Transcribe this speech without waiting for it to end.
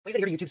Please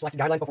adhere to YouTube's selected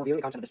guidelines before viewing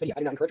the content of this video. I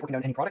do not encourage or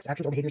condone any products,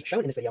 actions, or behaviors shown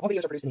in this video. All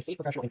videos are produced in a safe,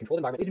 professional, and controlled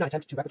environment. Please do not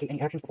attempt to replicate any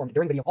actions performed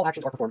during video. All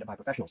actions are performed by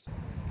professionals.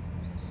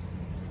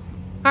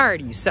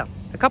 Alrighty, so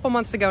a couple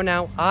months ago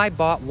now, I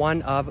bought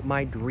one of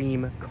my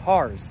dream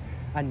cars,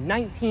 a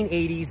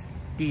 1980s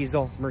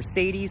diesel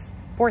Mercedes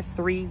for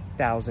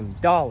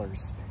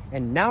 $3,000.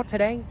 And now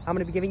today, I'm going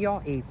to be giving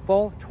y'all a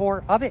full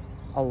tour of it,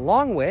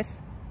 along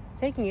with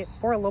taking it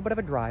for a little bit of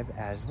a drive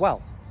as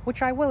well,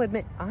 which I will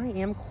admit I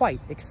am quite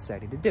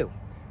excited to do.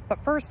 But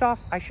first off,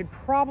 I should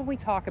probably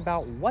talk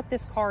about what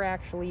this car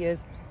actually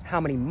is, how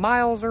many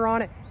miles are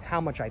on it,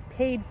 how much I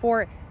paid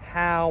for it,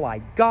 how I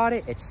got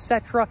it,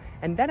 etc.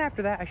 And then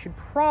after that, I should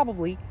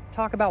probably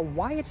talk about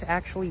why it's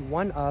actually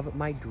one of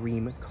my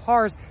dream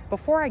cars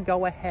before I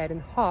go ahead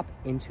and hop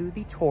into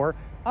the tour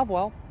of,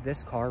 well,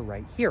 this car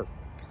right here.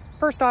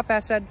 First off,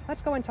 as said,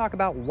 let's go and talk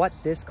about what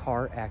this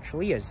car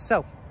actually is.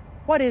 So,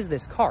 what is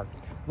this car?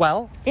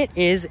 Well, it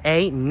is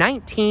a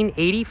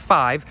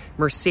 1985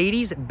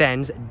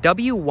 Mercedes-Benz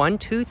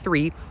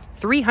W123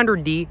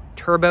 300D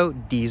Turbo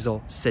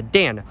Diesel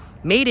Sedan,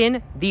 made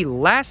in the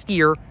last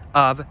year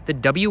of the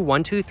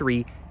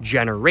W123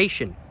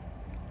 generation.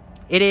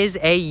 It is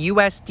a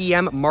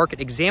USDM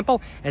market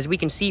example, as we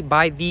can see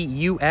by the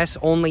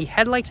US-only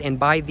headlights and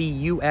by the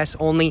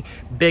US-only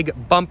big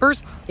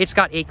bumpers. It's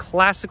got a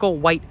classical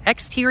white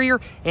exterior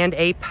and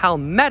a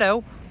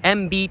Palomino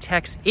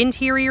MB-Tex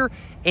interior,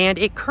 and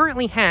it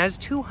currently has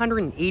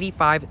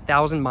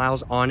 285,000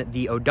 miles on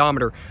the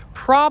odometer.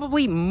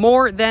 Probably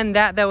more than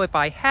that, though, if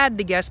I had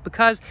to guess,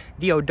 because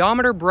the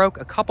odometer broke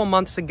a couple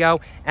months ago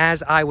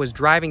as I was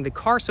driving the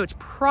car, so it's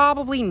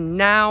probably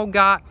now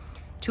got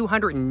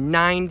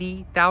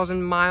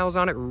 290,000 miles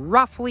on it,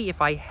 roughly,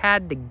 if I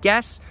had to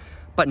guess.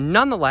 But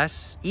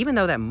nonetheless, even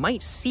though that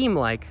might seem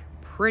like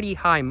pretty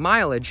high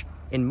mileage,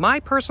 in my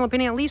personal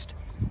opinion at least,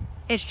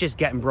 it's just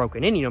getting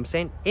broken in, you know what I'm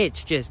saying?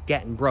 It's just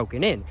getting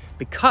broken in,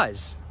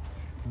 because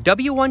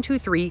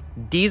W123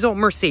 diesel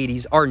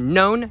Mercedes are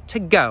known to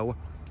go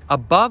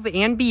above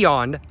and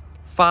beyond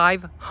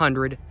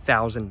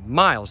 500,000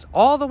 miles,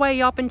 all the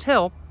way up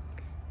until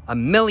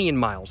 1,000,000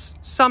 miles,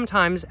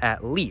 sometimes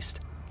at least.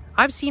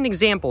 I've seen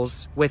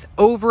examples with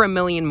over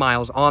 1,000,000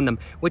 miles on them,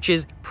 which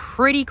is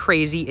pretty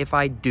crazy if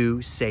I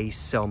do say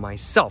so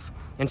myself.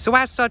 And so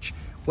as such,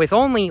 with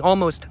only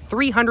almost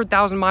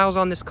 300,000 miles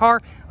on this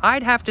car,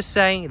 I'd have to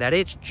say that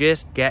it's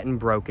just getting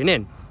broken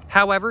in.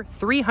 However,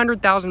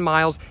 300,000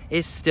 miles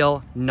is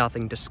still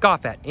nothing to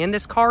scoff at. And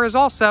this car is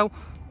also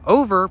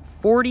over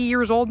 40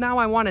 years old now,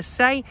 I want to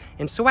say.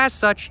 And so as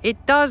such,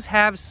 it does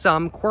have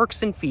some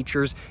quirks and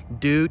features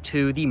due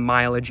to the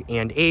mileage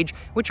and age,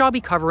 which I'll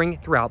be covering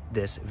throughout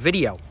this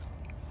video.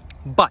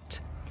 But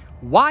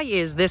why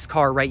is this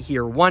car right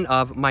here one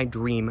of my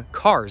dream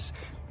cars?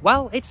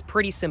 Well, it's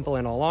pretty simple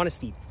in all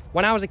honesty.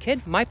 When I was a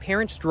kid, my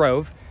parents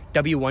drove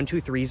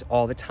W123s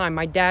all the time.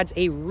 My dad's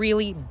a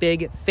really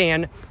big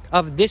fan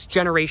of this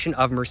generation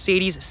of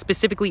Mercedes,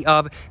 specifically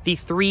of the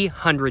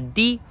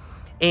 300D.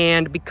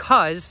 And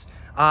because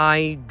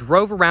I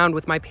drove around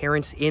with my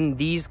parents in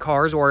these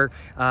cars, or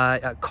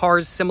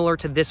cars similar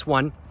to this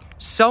one,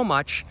 so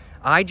much,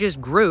 I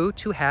just grew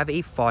to have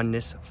a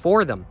fondness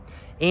for them.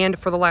 And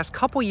for the last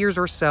couple years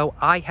or so,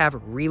 I have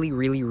really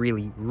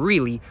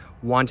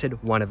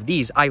wanted one of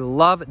these. I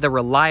love the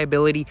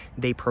reliability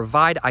they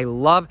provide. I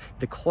love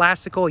the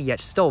classical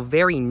yet still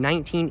very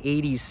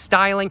 1980s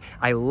styling.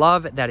 I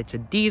love that it's a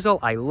diesel.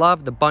 I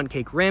love the bunt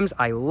cake rims.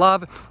 I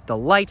love the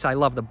lights. I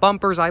love the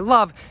bumpers. I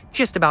love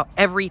just about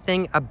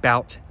everything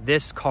about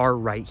this car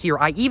right here.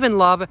 I even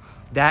love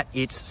that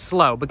it's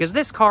slow, because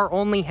this car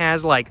only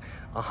has like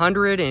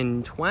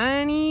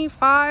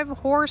 125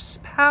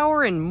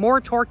 horsepower and more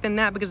torque than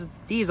that because it's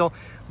diesel.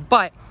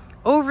 But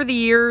over the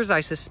years,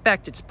 I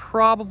suspect it's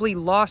probably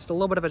lost a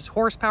little bit of its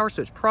horsepower,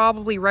 so it's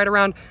probably right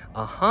around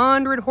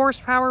 100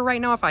 horsepower right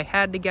now, if I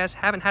had to guess.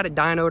 Haven't had a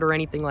dynoed or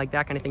anything like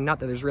that kind of thing. Not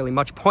that there's really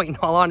much point, in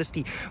all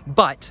honesty.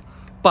 But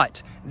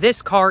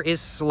this car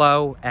is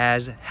slow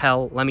as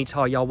hell, let me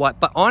tell y'all what.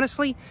 But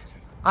honestly,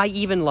 I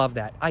even love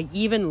that. I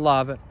even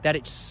love that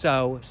it's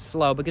so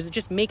slow, because it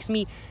just makes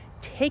me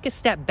take a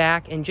step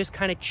back and just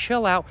kind of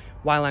chill out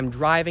while I'm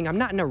driving. I'm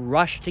not in a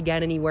rush to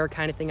get anywhere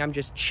kind of thing. I'm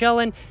just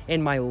chilling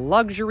in my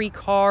luxury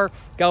car,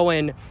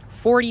 going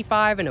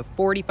 45 and a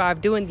 45,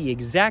 doing the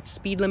exact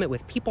speed limit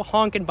with people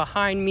honking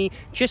behind me,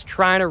 just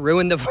trying to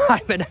ruin the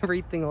vibe and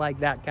everything like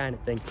that kind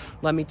of thing.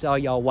 Let me tell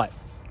y'all what.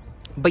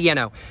 But you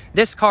know,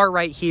 this car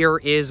right here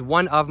is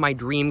one of my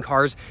dream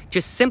cars,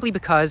 just simply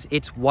because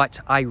it's what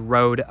I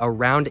rode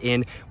around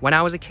in when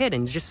I was a kid,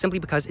 and just simply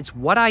because it's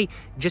what I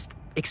just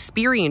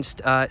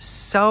experienced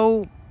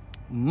so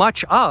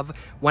much of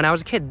when I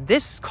was a kid.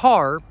 This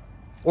car,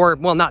 or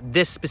well, not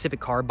this specific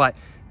car, but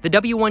the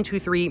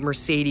W123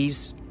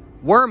 Mercedes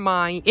were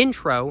my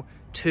intro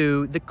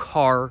to the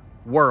car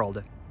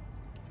world.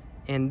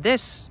 And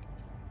this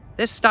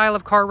style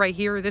of car right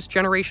here, this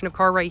generation of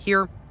car right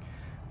here,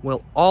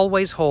 will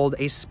always hold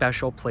a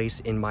special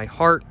place in my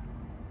heart,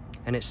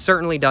 and it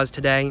certainly does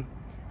today.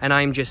 And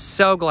I'm just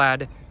so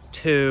glad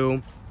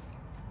to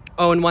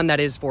own one, that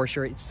is for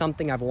sure. It's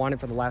something I've wanted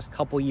for the last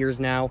couple years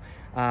now.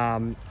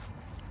 And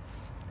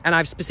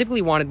I've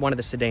specifically wanted one of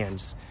the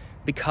sedans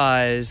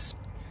because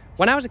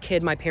when I was a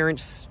kid, my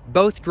parents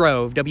both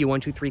drove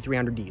W123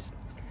 300Ds.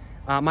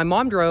 My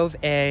mom drove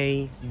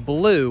a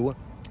blue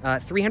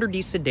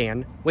 300D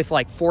sedan with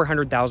like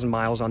 400,000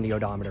 miles on the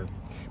odometer.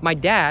 My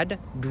dad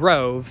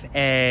drove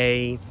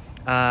a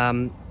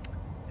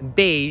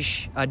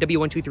beige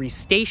W123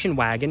 station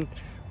wagon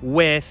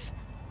with,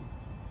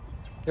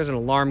 there's an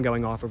alarm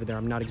going off over there.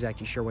 I'm not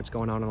exactly sure what's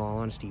going on in all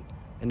honesty.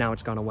 And now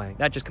it's gone away.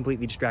 That just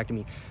completely distracted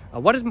me.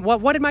 What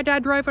did my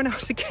dad drive when I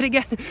was a kid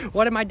again?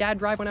 What did my dad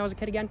drive when I was a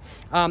kid again?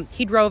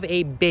 He drove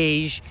a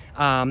beige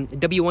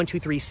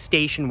W123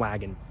 station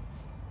wagon.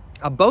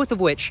 Both of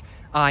which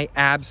I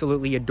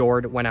absolutely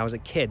adored when I was a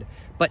kid.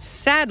 But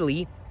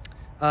sadly,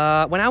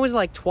 when I was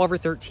like 12 or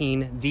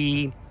 13,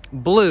 the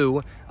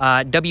blue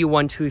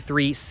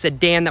W123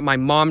 sedan that my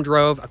mom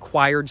drove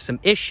acquired some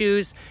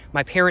issues.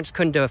 My parents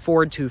couldn't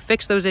afford to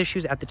fix those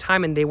issues at the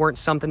time, and they weren't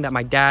something that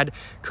my dad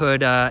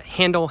could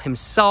handle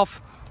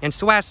himself. And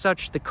so as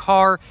such, the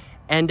car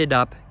ended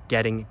up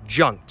getting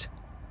junked.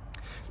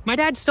 My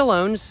dad still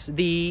owns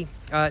the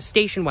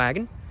station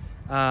wagon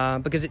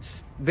because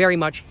it's very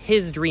much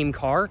his dream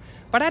car.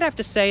 But I'd have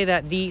to say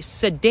that the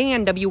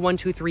sedan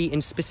W123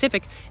 in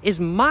specific is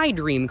my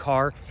dream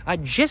car,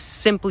 just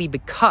simply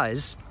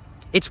because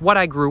it's what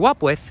I grew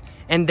up with,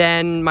 and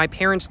then my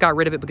parents got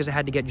rid of it because it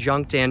had to get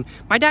junked in.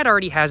 My dad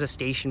already has a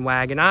station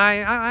wagon.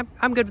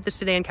 I'm good with the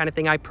sedan kind of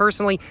thing. I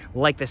personally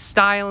like the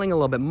styling a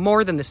little bit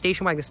more than the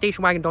station wagon. The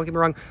station wagon, don't get me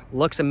wrong,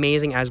 looks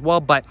amazing as well,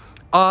 but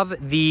of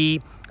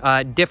the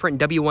different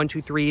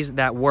W123s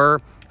that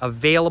were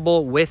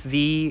available with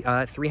the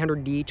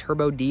 300D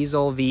Turbo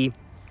Diesel, the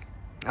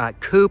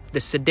coupe, the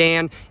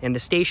sedan, and the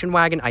station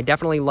wagon, I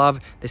definitely love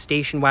the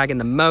station wagon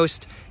the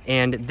most,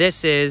 and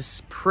this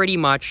is pretty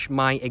much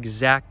my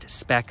exact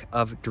spec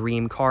of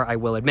dream car, I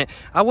will admit.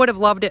 I would have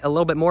loved it a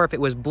little bit more if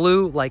it was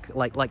blue, like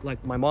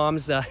my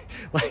mom's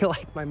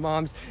like my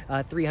mom's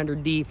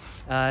 300D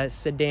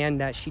sedan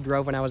that she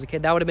drove when I was a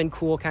kid. That would have been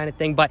cool kind of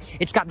thing, but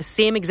it's got the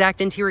same exact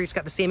interior. It's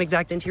got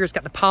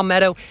the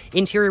Palmetto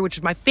interior, which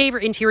is my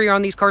favorite interior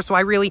on these cars, so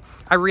I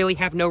really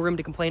have no room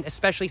to complain,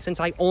 especially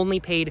since I only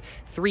paid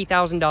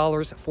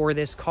 $3,000 for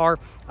this car.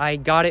 I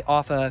got it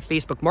off a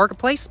Facebook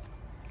Marketplace.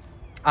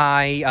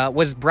 I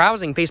was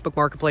browsing Facebook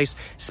Marketplace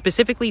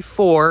specifically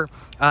for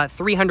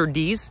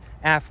 300Ds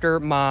after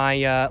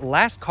my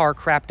last car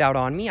crapped out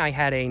on me. I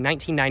had a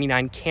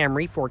 1999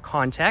 Camry, for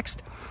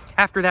context.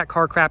 After that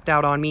car crapped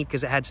out on me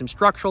because it had some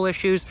structural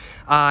issues,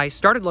 I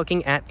started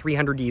looking at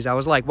 300Ds. I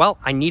was like, well,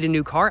 I need a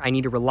new car. I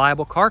need a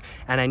reliable car,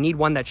 and I need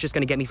one that's just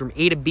going to get me from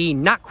A to B,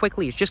 not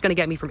quickly. It's just going to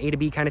get me from A to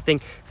B kind of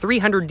thing.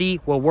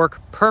 300D will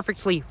work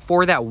perfectly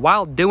for that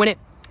while doing it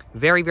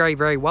very, very,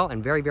 very well,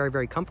 and very, very,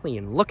 very comfortably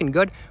and looking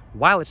good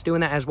while it's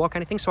doing that as well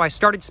kind of thing. So I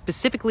started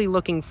specifically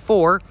looking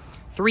for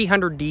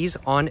 300Ds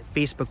on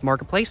Facebook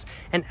Marketplace,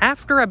 and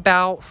after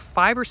about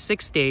 5 or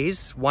 6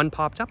 days, one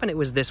popped up, and it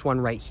was this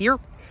one right here.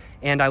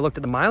 And I looked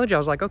at the mileage. I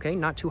was like, okay,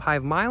 not too high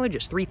of mileage.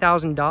 It's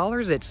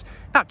 $3,000. It's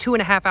about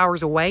 2.5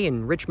 hours away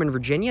in Richmond,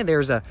 Virginia.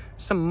 There's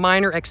some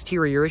minor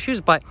exterior issues,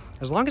 but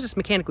as long as it's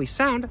mechanically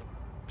sound,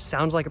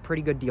 sounds like a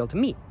pretty good deal to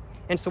me.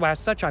 And so as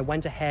such, I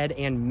went ahead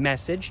and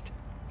messaged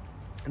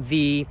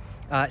the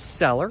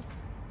seller,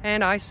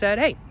 and I said,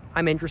 hey,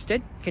 I'm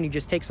interested. Can you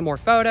just take some more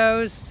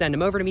photos, send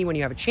them over to me when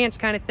you have a chance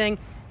kind of thing?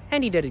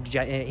 And he did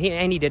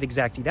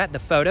exactly that. The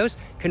photos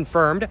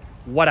confirmed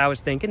what I was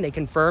thinking. They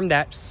confirmed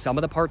that some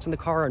of the parts in the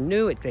car are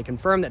new. They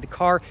confirmed that the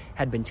car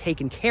had been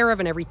taken care of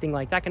and everything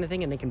like that kind of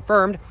thing. And they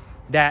confirmed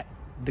that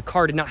the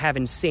car did not have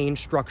insane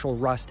structural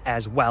rust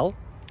as well.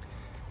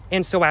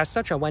 And so as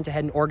such, I went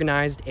ahead and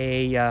organized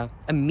a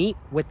meet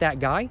with that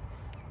guy.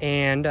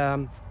 And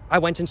I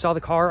went and saw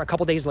the car a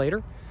couple days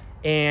later,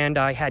 and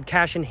I had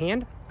cash in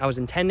hand. I was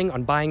intending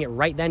on buying it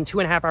right then,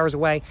 2.5 hours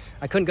away.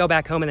 I couldn't go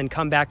back home and then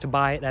come back to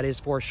buy it, that is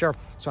for sure.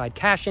 So I had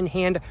cash in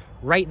hand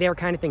right there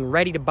kind of thing,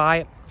 ready to buy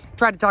it.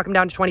 Tried to talk him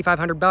down to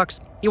 $2,500.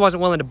 He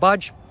wasn't willing to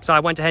budge, so I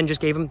went ahead and just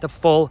gave him the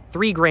full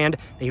 $3,000 that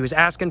he was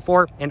asking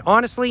for. And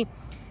honestly,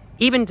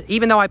 even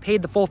though I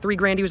paid the full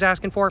 $3,000 he was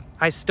asking for,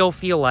 I still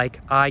feel like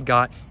I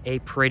got a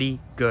pretty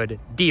good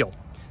deal.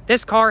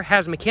 This car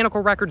has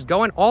mechanical records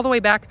going all the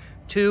way back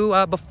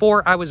to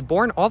before I was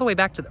born, all the way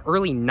back to the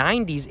early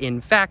 90s, in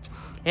fact,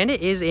 and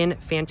it is in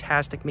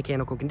fantastic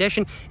mechanical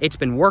condition. It's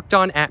been worked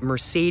on at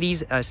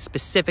Mercedes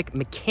specific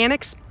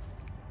mechanics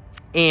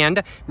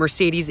and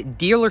Mercedes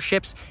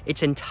dealerships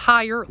its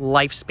entire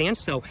lifespan,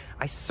 so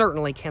I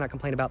certainly cannot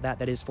complain about that,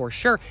 that is for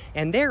sure.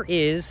 And there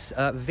is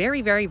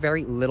very, very,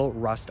 very little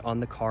rust on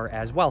the car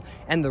as well,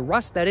 and the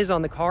rust that is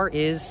on the car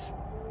is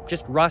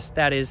just rust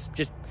that is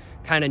just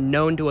kind of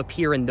known to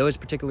appear in those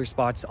particular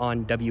spots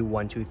on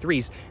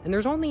W123s. And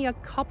there's only a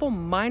couple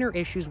minor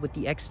issues with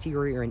the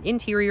exterior and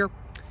interior.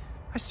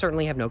 I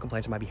certainly have no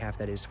complaints on my behalf,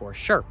 that is for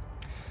sure.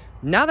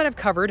 Now that I've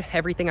covered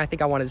everything I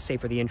think I wanted to say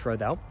for the intro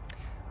though,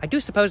 I do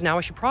suppose now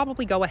I should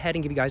probably go ahead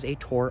and give you guys a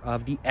tour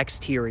of the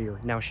exterior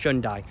now,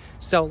 shouldn't I?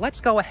 So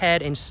let's go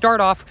ahead and start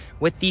off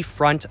with the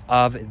front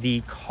of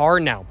the car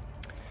now.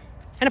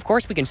 And of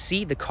course, we can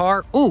see the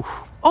car.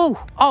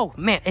 Oh,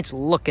 man, it's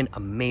looking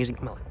amazing.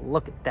 I'm like,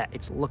 look at that.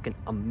 It's looking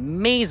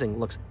amazing.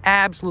 Looks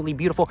absolutely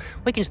beautiful.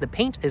 We can see the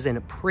paint is in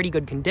a pretty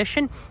good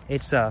condition.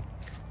 It's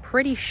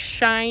pretty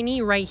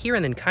shiny right here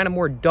and then kind of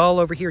more dull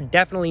over here.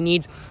 Definitely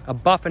needs a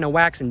buff and a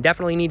wax and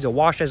definitely needs a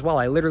wash as well.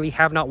 I literally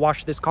have not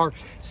washed this car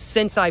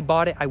since I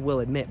bought it, I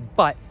will admit,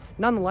 but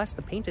nonetheless,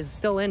 the paint is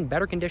still in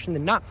better condition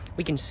than not.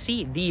 We can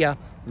see the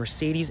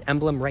Mercedes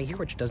emblem right here,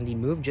 which doesn't need to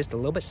move just a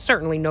little bit.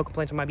 Certainly no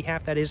complaints on my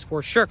behalf, that is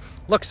for sure.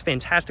 Looks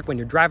fantastic when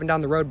you're driving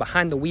down the road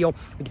behind the wheel.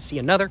 We can see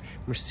another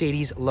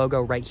Mercedes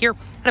logo right here.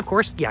 And of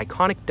course, the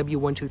iconic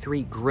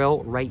W123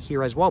 grille right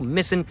here as well.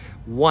 Missing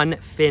one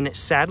fin,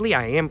 sadly.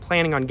 I am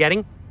planning on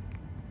getting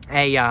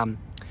a,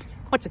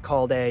 what's it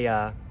called?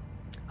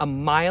 A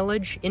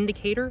mileage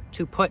indicator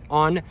to put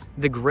on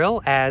the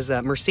grille, as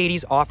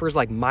Mercedes offers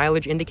like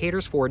mileage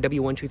indicators for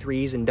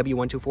W123s and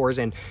W124s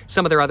and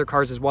some of their other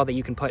cars as well that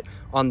you can put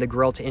on the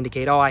grille to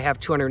indicate, oh, I have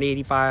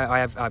 285, I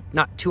have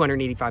not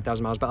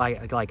 285,000 miles, but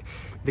like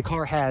the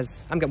car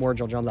has, I'm getting more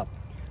jumbled up.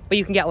 But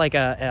you can get like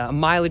a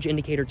mileage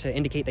indicator to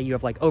indicate that you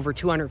have like over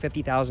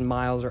 250,000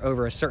 miles or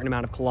over a certain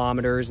amount of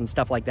kilometers and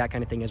stuff like that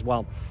kind of thing as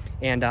well.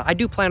 And I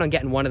do plan on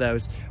getting one of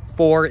those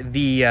for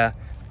the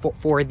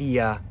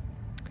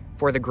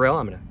for the grill.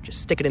 I'm gonna just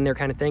stick it in there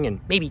kind of thing and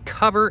maybe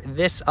cover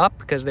this up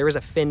because there is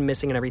a fin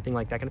missing and everything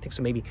like that kind of thing.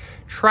 So maybe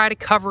try to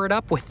cover it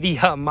up with the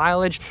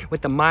mileage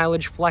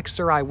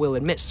flexor. I will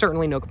admit,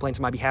 certainly no complaints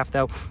on my behalf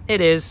though.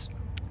 It is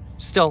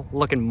still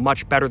looking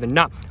much better than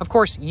not. Of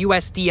course,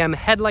 USDM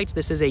headlights.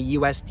 This is a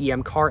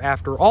USDM car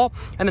after all.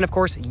 And then of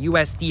course,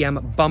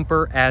 USDM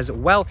bumper as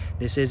well.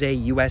 This is a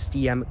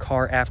USDM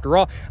car after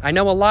all. I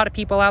know a lot of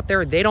people out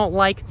there, they don't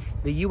like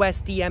the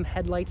USDM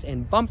headlights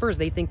and bumpers.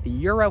 They think the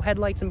Euro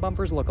headlights and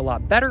bumpers look a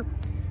lot better.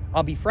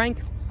 I'll be frank,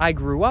 I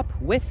grew up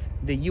with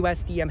the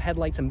USDM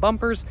headlights and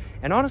bumpers,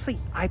 and honestly,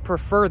 I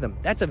prefer them.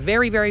 That's a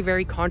very, very,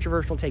 very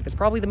controversial take. That's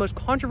probably the most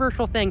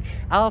controversial thing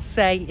I'll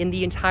say in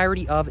the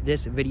entirety of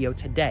this video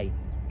today.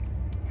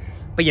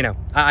 But you know,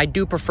 I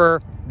do prefer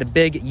the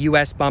big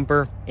US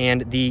bumper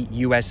and the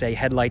USA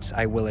headlights,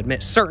 I will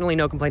admit. Certainly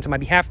no complaints on my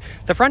behalf.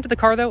 The front of the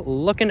car though,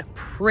 looking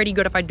pretty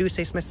good if I do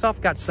say so myself.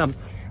 Got some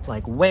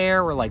like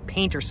wear or like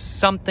paint or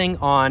something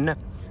on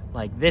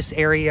like this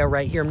area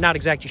right here. I'm not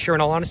exactly sure in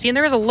all honesty. And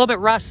there is a little bit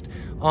rust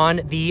on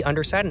the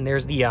underside, and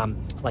there's the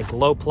like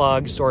glow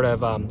plug sort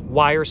of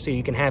wire so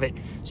you can have it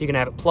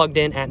plugged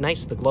in at night.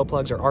 So the glow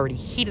plugs are already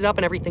heated up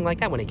and everything like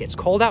that. When it gets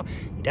cold out,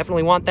 you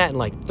definitely want that in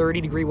like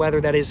 30-degree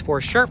weather, that is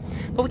for sure.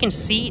 But we can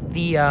see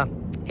the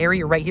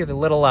area right here, the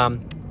little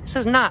this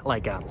is not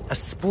like a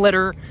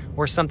splitter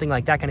or something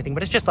like that kind of thing,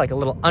 but it's just like a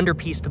little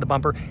underpiece to the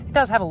bumper. It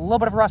does have a little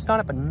bit of rust on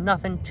it, but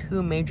nothing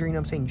too major, you know what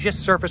I'm saying?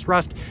 Just surface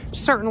rust.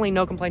 Certainly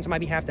no complaints on my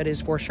behalf, that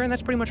is for sure. And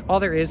that's pretty much all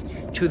there is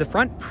to the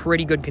front.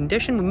 Pretty good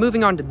condition.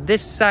 Moving on to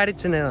this side,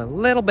 it's in a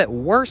little bit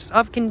worse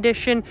of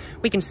condition.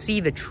 We can see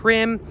the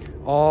trim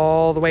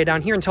all the way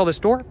down here until this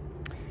door.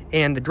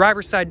 And the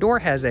driver's side door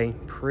has a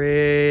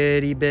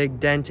pretty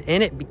big dent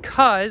in it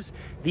because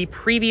the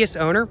previous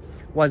owner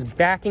was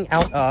backing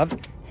out of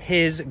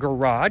his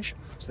garage.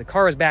 So the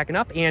car was backing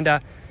up,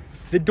 and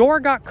the door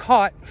got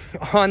caught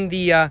on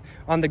the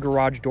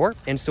garage door,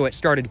 and so it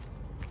started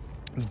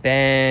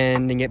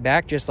bending it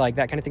back, just like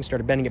that kind of thing,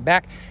 started bending it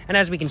back. And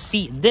as we can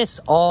see,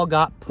 this all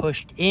got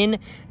pushed in,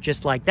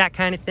 just like that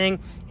kind of thing,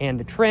 and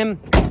the trim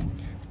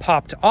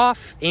popped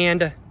off,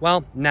 and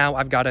well, now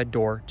I've got a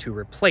door to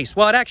replace.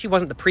 Well, it actually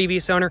wasn't the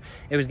previous owner,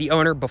 it was the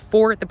owner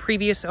before the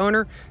previous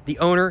owner. The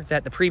owner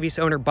that the previous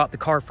owner bought the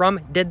car from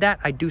did that,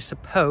 I do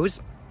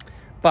suppose.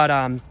 But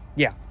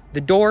yeah, the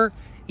door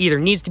either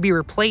needs to be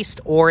replaced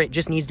or it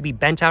just needs to be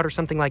bent out or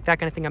something like that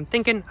kind of thing. I'm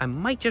thinking I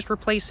might just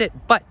replace it,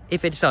 but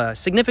if it's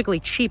significantly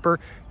cheaper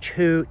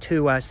to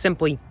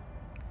simply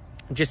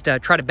just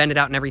try to bend it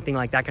out and everything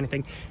like that kind of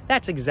thing,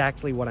 that's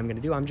exactly what I'm going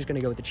to do. I'm just going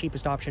to go with the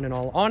cheapest option in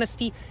all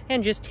honesty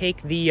and just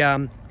take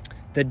the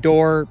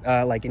door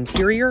like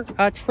interior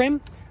trim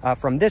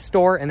from this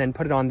door and then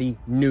put it on the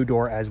new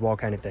door as well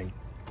kind of thing.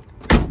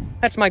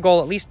 That's my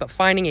goal at least, but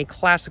finding a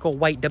classical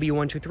white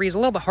W123 is a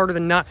little bit harder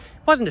than not.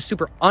 It wasn't a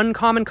super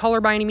uncommon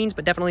color by any means,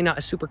 but definitely not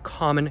a super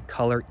common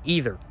color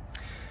either.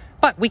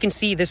 But we can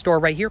see this door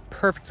right here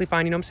perfectly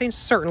fine, you know what I'm saying?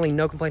 Certainly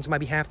no complaints on my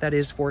behalf, that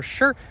is for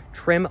sure.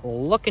 Trim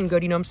looking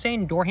good, you know what I'm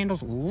saying? Door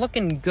handles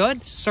looking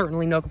good.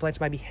 Certainly no complaints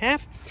on my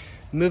behalf.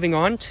 Moving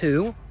on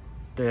to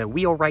the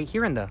wheel right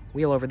here and the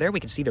wheel over there, we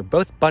can see they're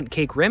both bunt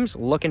cake rims,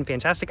 looking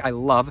fantastic. I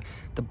love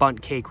the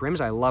bunt cake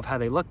rims. I love how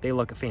they look. They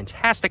look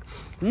fantastic.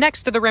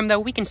 Next to the rim though,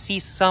 we can see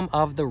some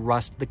of the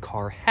rust the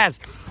car has.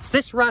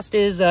 This rust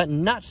is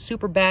not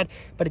super bad,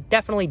 but it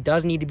definitely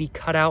does need to be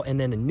cut out, and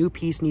then a new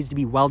piece needs to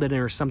be welded in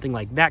or something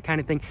like that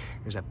kind of thing.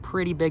 There's a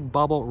pretty big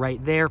bubble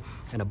right there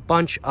and a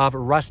bunch of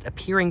rust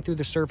appearing through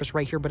the surface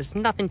right here, but it's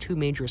nothing too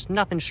major. It's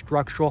nothing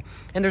structural,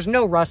 and there's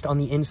no rust on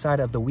the inside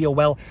of the wheel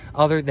well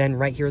other than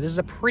right here. This is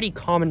a pretty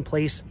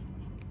commonplace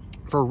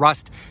for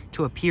rust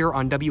to appear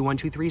on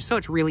W123s, so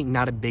it's really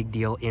not a big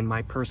deal in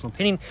my personal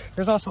opinion.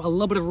 There's also a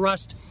little bit of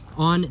rust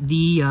on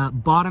the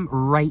bottom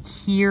right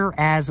here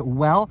as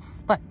well,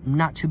 but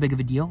not too big of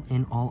a deal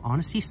in all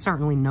honesty.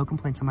 Certainly no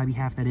complaints on my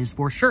behalf, that is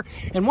for sure.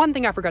 And one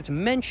thing I forgot to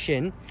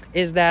mention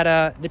is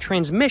that the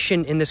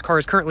transmission in this car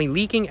is currently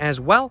leaking as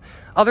well.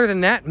 Other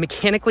than that,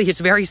 mechanically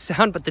it's very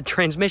sound, but the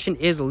transmission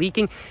is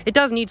leaking. It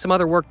does need some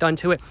other work done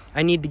to it.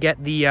 I need to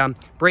get the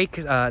brake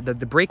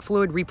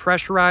fluid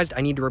repressurized.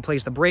 I need to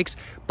replace the brakes.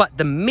 But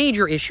the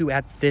major issue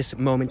at this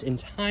moment in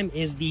time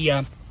is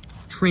the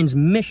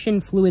transmission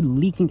fluid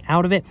leaking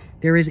out of it.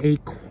 There is a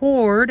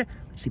cord.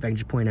 Let's see if I can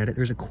just point at it.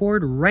 There's a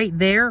cord right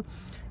there.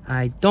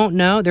 I don't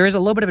know. There is a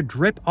little bit of a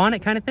drip on it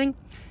kind of thing.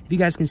 If you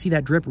guys can see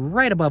that drip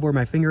right above where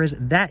my finger is,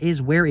 that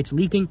is where it's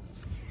leaking.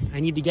 I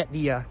need to get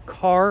the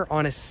car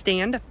on a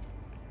stand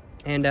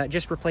and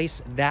just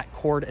replace that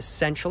cord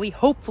essentially.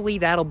 Hopefully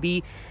that'll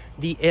be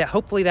the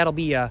hopefully that'll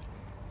be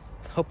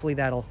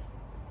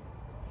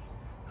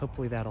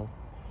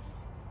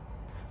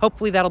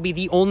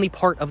the only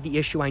part of the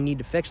issue I need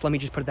to fix. Let me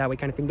just put it that way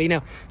kind of thing. But you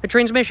know, the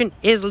transmission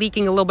is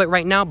leaking a little bit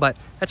right now, but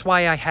that's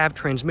why I have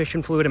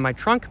transmission fluid in my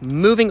trunk.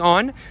 Moving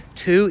on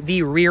to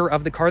the rear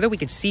of the car, though, we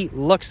can see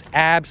looks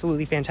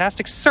absolutely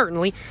fantastic.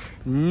 Certainly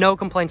no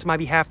complaints on my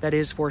behalf, that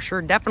is for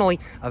sure.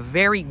 Definitely a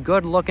very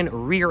good looking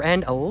rear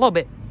end, a little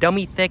bit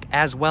dummy thick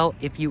as well,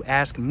 if you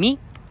ask me.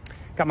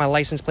 Got my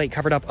license plate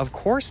covered up, of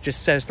course.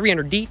 Just says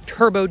 300D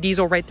Turbo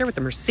Diesel right there with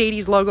the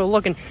Mercedes logo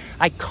looking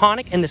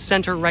iconic in the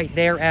center right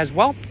there as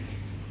well.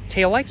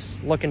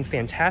 Taillights looking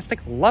fantastic.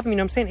 Love them, you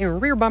know what I'm saying?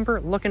 And rear bumper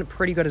looking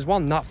pretty good as well,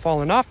 not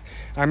falling off.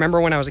 I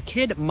remember when I was a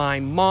kid, my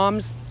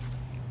mom's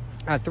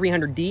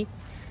 300D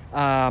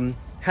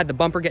had the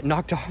bumper get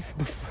knocked off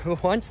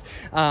once.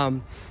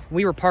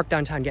 We were parked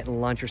downtown getting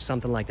lunch or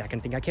something like that kind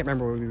of thing. I can't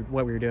remember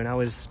what we were doing. I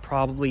was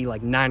probably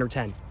like 9 or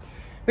 10.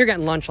 We were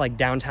getting lunch like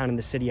downtown in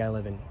the city I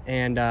live in,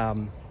 and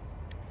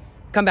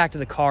come back to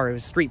the car. It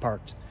was street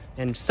parked,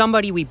 and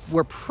somebody we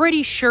were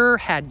pretty sure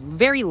had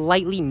very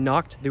lightly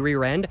knocked the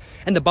rear end,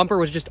 and the bumper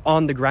was just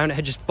on the ground. It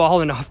had just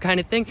fallen off kind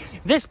of thing.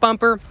 This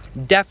bumper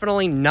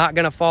definitely not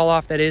gonna fall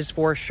off, that is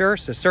for sure.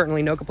 So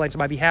certainly no complaints on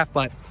my behalf,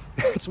 but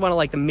it's one of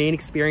like the main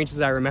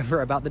experiences I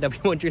remember about the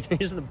W123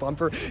 is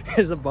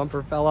the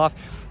bumper fell off.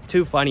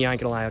 Too funny, I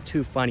ain't gonna lie,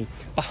 too funny.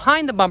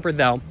 Behind the bumper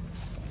though,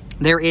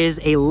 there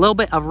is a little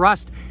bit of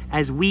rust.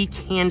 As we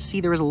can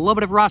see, there is a little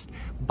bit of rust,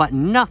 but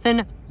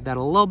nothing that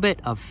a little bit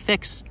of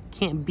fix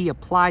can't be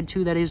applied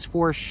to, that is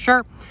for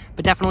sure.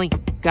 But definitely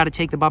got to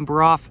take the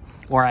bumper off,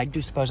 or I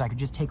do suppose I could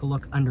just take a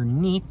look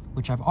underneath,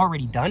 which I've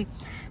already done.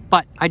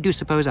 But I do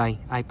suppose I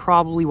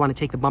probably want to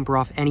take the bumper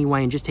off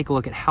anyway and just take a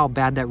look at how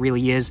bad that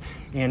really is,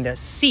 and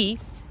see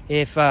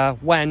if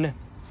when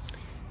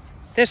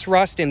this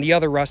rust and the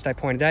other rust I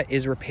pointed at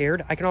is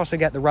repaired, I can also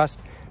get the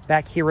rust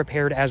back here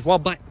repaired as well.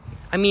 But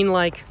I mean,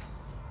 like,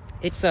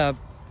 it's a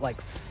like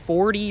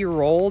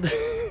 40-year-old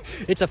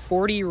it's a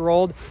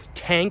 40-year-old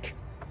tank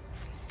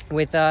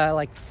with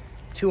like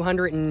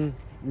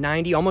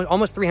 290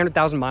 almost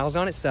 300,000 miles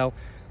on it, so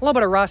a little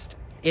bit of rust,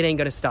 it ain't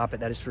gonna stop it,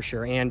 that is for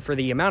sure. And for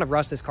the amount of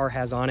rust this car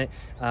has on it,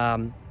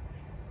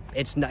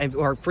 it's not,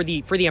 or for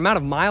the amount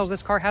of miles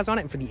this car has on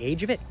it and for the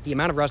age of it, the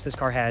amount of rust this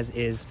car has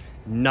is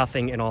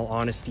nothing, in all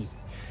honesty.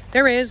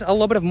 There is a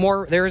little bit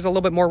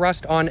more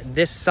rust on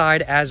this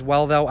side as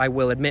well, though. I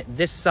will admit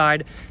this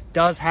side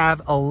does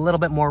have a little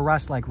bit more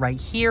rust, like right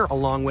here,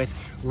 along with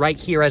right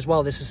here as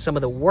well. This is some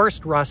of the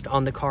worst rust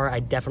on the car, I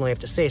definitely have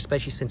to say,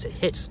 especially since it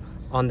hits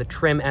on the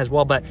trim as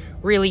well. But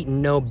really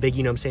no biggie,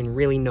 you know what I'm saying?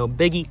 Really no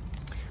biggie.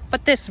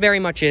 But this very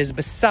much is,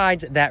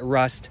 besides that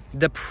rust,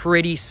 the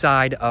pretty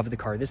side of the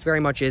car. This very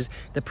much is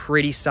the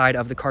pretty side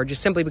of the car,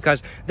 just simply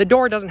because the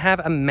door doesn't have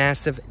a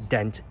massive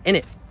dent in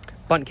it.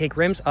 Bundt cake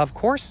rims, of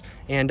course,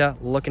 and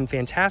looking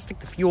fantastic.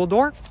 The fuel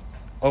door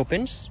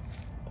opens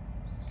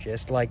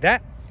just like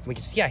that. We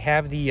can see I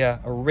have the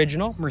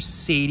original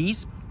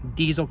Mercedes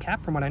diesel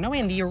cap, from what I know,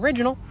 and the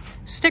original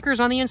stickers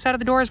on the inside of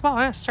the door as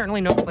well.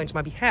 Certainly no complaints on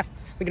my behalf.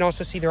 We can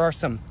also see there are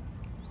some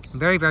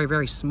very, very,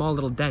 very small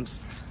little dents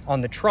on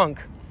the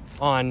trunk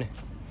on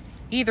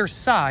either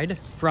side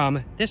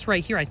from this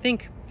right here. I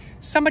think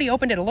somebody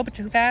opened it a little bit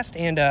too fast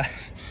and it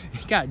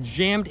got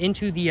jammed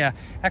into the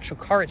actual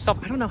car itself.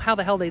 I don't know how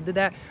the hell they did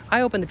that.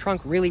 I opened the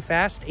trunk really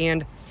fast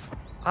and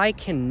I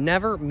can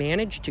never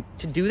manage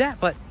to do that,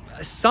 but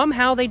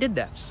somehow they did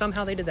that.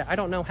 Somehow they did that. I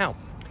don't know how.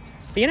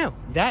 But you know,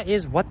 that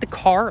is what the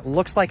car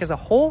looks like as a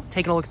whole.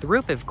 Taking a look at the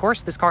roof, of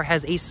course, this car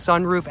has a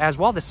sunroof as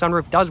well. The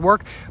sunroof does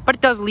work, but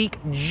it does leak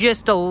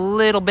just a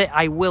little bit,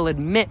 I will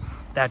admit.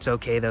 That's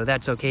okay, though.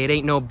 That's okay. It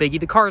ain't no biggie.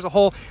 The car as a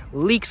whole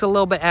leaks a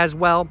little bit as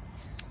well,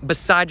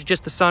 besides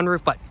just the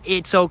sunroof, but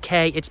it's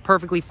okay. It's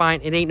perfectly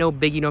fine. It ain't no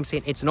biggie, you know what I'm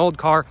saying? It's an old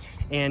car,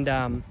 and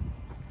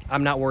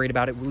I'm not worried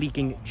about it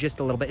leaking just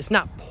a little bit. It's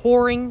not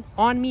pouring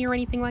on me or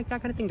anything like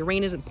that kind of thing. The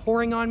rain isn't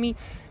pouring on me.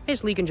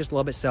 It's leaking just a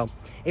little bit, so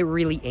it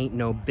really ain't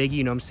no biggie,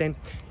 you know what I'm saying?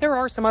 There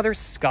are some other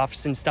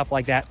scuffs and stuff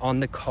like that on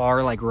the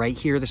car, like right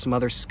here. There's some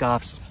other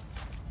scuffs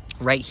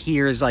Right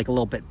here is like a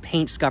little bit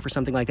paint scuff or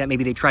something like that.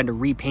 Maybe they tried to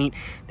repaint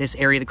this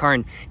area of the car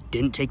and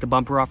didn't take the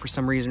bumper off for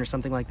some reason or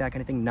something like that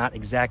kind of thing. Not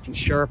exactly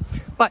sure,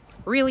 but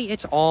really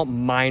it's all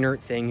minor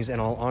things. In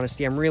all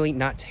honesty, I'm really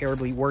not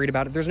terribly worried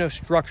about it. There's no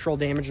structural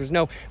damage, there's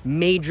no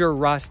major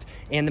rust,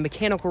 and the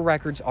mechanical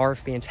records are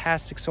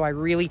fantastic. So I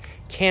really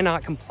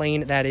cannot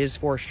complain, that is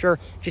for sure.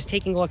 Just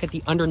taking a look at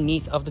the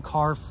underneath of the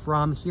car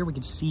from here, we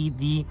can see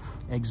the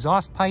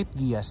exhaust pipe,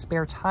 the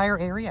spare tire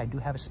area. I do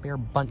have a spare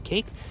bunt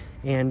cake.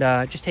 And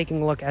just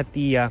taking a look at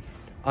the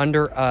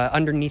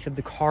underneath of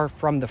the car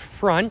from the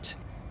front,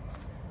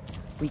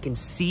 we can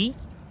see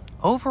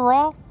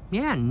overall,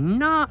 yeah,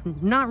 not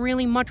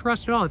really much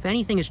rust at all. If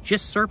anything, it's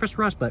just surface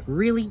rust, but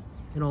really,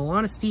 in all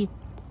honesty,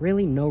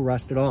 really no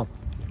rust at all.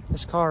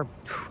 This car,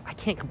 I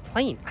can't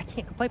complain. I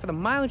can't complain for the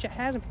mileage it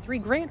has and for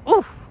 $3 grand.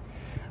 Oh,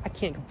 I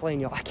can't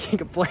complain, y'all. I can't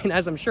complain,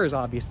 as I'm sure is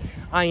obvious.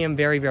 I am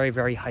very, very,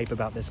 very hype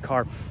about this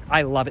car.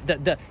 I love it.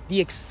 The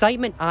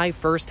excitement I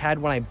first had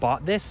when I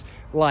bought this,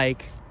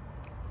 like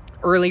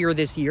earlier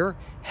this year,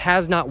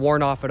 has not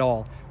worn off at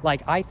all.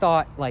 Like I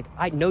thought,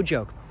 like no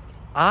joke,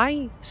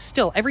 I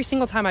still, every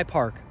single time I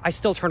park, I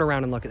still turn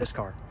around and look at this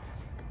car.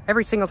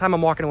 Every single time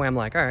I'm walking away, I'm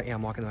like, all right, yeah,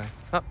 I'm walking away.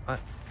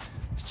 Let's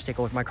just take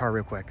a look at my car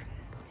real quick.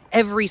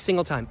 Every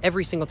single time.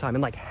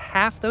 And like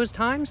half those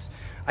times,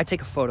 I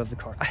take a photo of the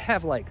car. I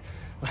have like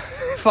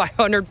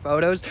 500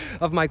 photos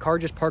of my car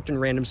just parked in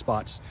random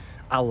spots.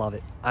 I love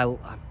it.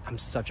 I'm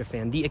such a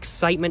fan. The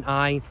excitement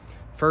I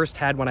first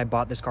had when I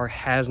bought this car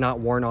has not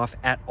worn off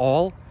at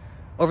all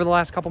over the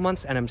last couple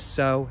months, and I'm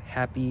so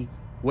happy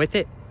with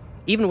it,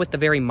 even with the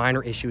very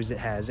minor issues it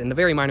has. And the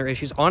very minor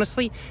issues,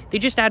 honestly, they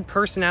just add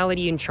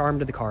personality and charm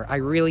to the car. I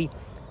really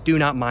do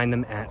not mind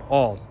them at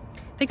all.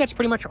 I think that's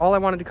pretty much all I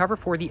wanted to cover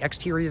for the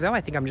exterior, though.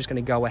 I think I'm just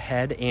going to go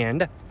ahead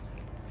and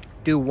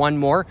do one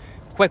more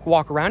quick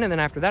walk around, and then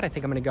after that I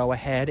think I'm going to go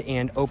ahead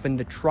and open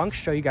the trunk,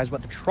 show you guys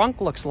what the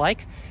trunk looks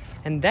like,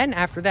 and then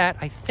after that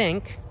I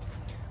think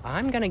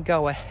I'm going to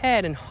go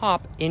ahead and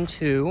hop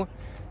into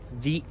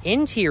the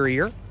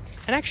interior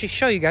and actually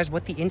show you guys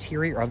what the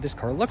interior of this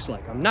car looks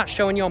like. I'm not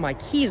showing you all my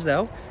keys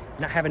though.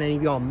 I'm not having any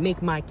of y'all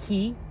make my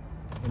key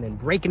and then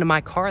break into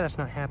my car. That's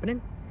not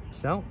happening.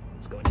 So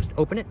let's go and just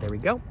open it. There we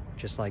go,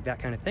 just like that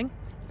kind of thing.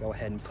 Go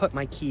ahead and put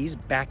my keys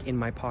back in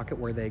my pocket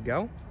where they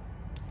go,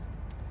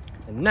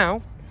 and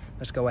now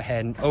let's go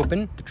ahead and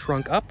open the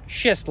trunk up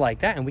just like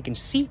that, and we can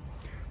see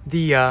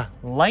the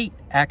light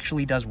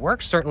actually does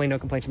work. Certainly no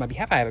complaints on my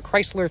behalf. I have a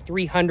Chrysler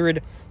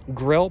 300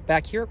 grill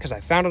back here because I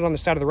found it on the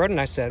side of the road and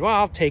I said, well,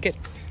 I'll take it.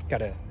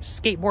 Got a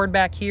skateboard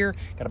back here,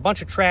 got a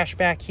bunch of trash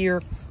back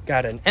here,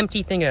 got an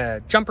empty thing,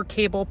 a jumper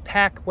cable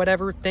pack,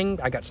 whatever thing.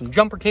 I got some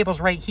jumper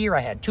cables right here. I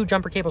had 2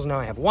 jumper cables, now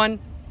I have 1.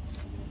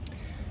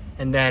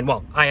 And then,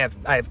 well, I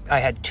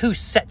had 2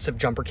 sets of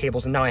jumper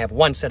cables, and now I have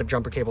 1 set of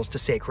jumper cables, to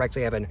say it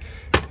correctly. I have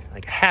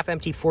like a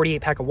half-empty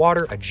 48 pack of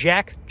water, a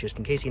jack, just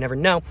in case you never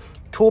know,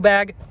 tool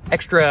bag,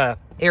 extra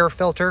air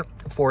filter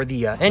for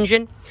the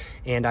engine,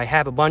 and I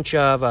have a bunch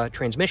of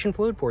transmission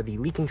fluid for the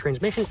leaking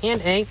transmission,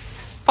 and a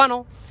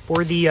funnel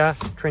for the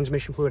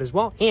transmission fluid as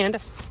well, and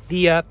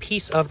the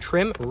piece of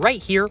trim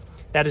right here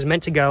that is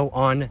meant to go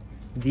on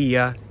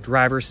the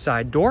driver's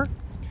side door.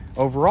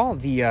 Overall,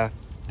 the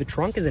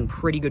trunk is in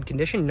pretty good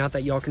condition. Not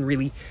that y'all can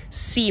really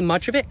see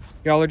much of it.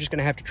 Y'all are just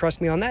gonna have to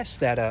trust me on this,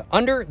 that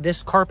under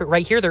this carpet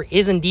right here, there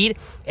is indeed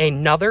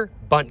another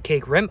bunt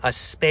cake rim, a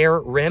spare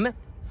rim,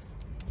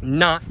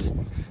 not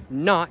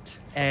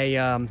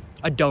a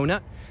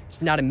donut.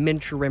 It's not a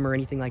miniature rim or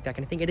anything like that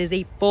kind of thing. It is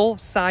a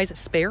full-size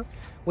spare,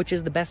 which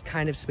is the best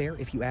kind of spare,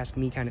 if you ask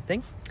me, kind of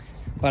thing.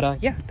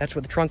 But yeah, that's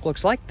what the trunk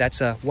looks like. That's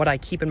what I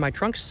keep in my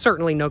trunk.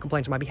 Certainly no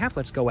complaints on my behalf.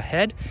 Let's go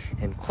ahead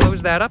and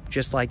close that up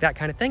just like that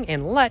kind of thing.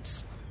 And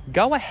let's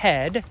go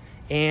ahead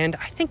and,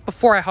 I think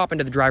before I hop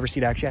into the driver's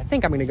seat, actually, I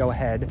think I'm going to go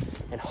ahead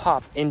and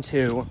hop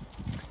into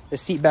the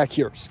seat back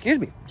here. Excuse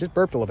me, just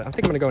burped a little bit. I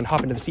think I'm going to go and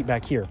hop into the seat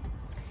back here.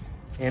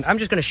 And I'm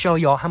just going to show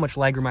y'all how much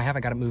legroom I have.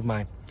 I got to move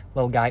my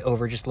little guy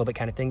over just a little bit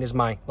kind of thing. This is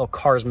my little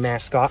car's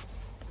mascot.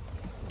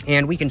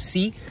 And we can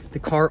see the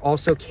car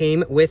also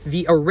came with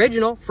the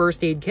original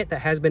first aid kit that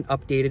has been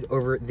updated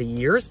over the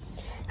years.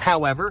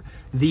 However,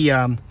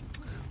 the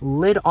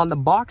lid on the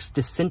box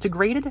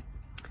disintegrated,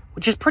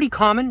 which is pretty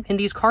common in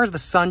these cars. The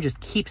sun just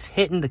keeps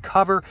hitting the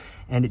cover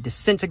and it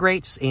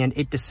disintegrates, and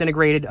it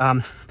disintegrated.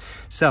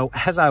 So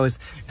as I was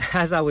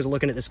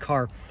looking at this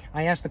car,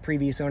 I asked the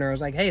previous owner, I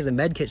was like, hey, is the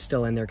med kit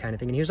still in there, kind of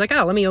thing? And he was like,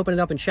 oh, let me open it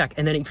up and check.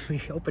 And then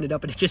he opened it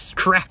up and it just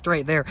cracked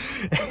right there.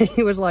 And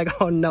he was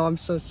like, oh no, I'm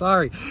so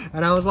sorry.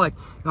 And I was like,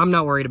 I'm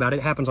not worried about it.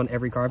 It happens on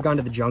every car. I've gone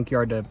to the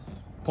junkyard to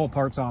pull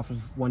parts off of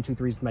 123s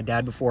with my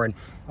dad before, and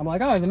I'm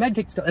like, oh, is the med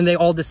kit still? And they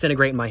all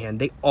disintegrate in my hand.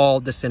 They all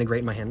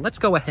disintegrate in my hand. Let's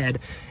go ahead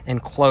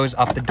and close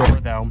up the door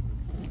though.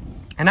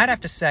 And I'd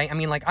have to say, I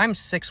mean, like, I'm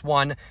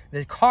 6'1".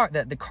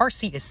 The car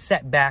seat is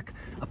set back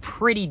a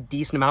pretty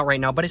decent amount right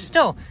now, but it's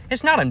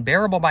not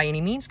unbearable by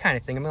any means, kind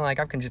of thing. I mean, like,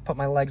 I can just put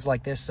my legs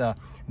like this,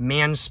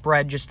 man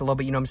spread just a little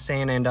bit, you know what I'm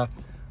saying? And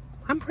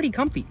I'm pretty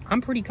comfy.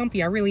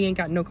 I really ain't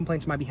got no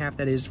complaints on my behalf,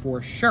 that is for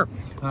sure.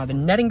 The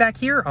netting back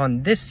here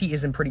on this seat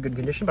is in pretty good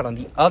condition, but on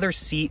the other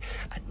seat,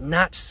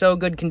 not so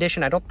good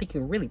condition. I don't think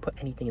you can really put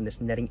anything in this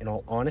netting, in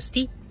all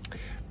honesty.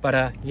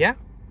 But yeah,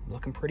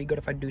 looking pretty good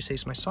if I do say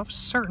so myself.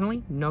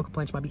 Certainly no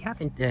complaints on my behalf.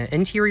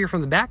 Interior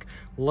from the back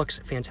looks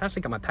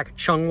fantastic. Got my pack of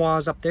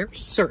Chunghwas up there.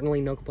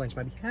 Certainly no complaints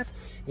on my behalf.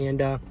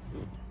 And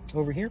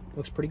over here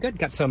looks pretty good.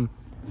 Got some,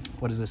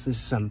 what is this? This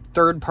is some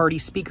third-party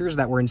speakers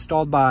that were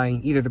installed by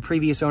either the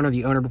previous owner or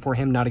the owner before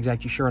him. Not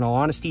exactly sure, in all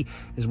honesty.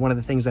 Is one of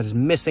the things that is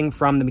missing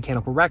from the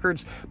mechanical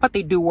records, but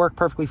they do work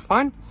perfectly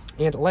fine.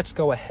 And let's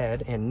go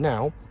ahead and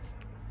now,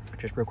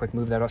 just real quick,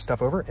 move that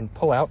stuff over and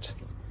pull out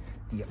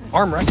the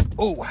armrest.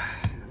 Oh,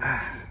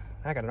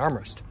 I got an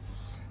armrest.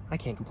 I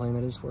can't complain,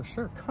 that is for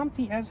sure.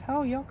 Comfy as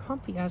hell, yo,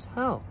 comfy as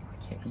hell. I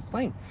can't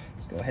complain.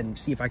 Let's go ahead and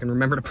see if I can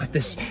remember to put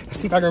this,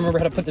 see if I can remember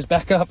how to put this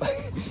back up.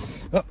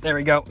 Oh, there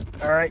we go.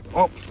 All right.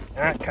 Oh,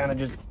 kind of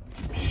just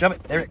shove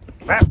it.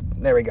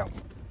 There we go.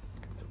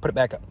 Put it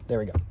back up. There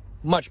we go.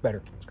 Much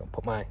better. Let's go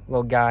put my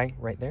little guy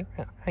right there.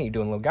 How you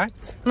doing, little guy?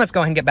 And let's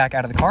go ahead and get back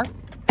out of the car.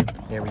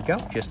 There we go.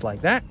 Just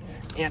like that.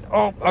 And,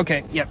 oh,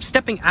 okay. Yep.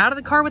 Stepping out of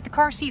the car with the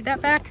car seat,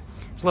 that back,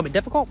 it's a little bit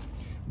difficult.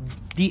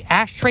 The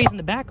ashtrays in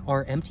the back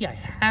are empty. I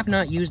have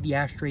not used the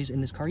ashtrays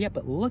in this car yet,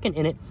 but looking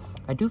in it,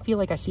 I do feel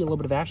like I see a little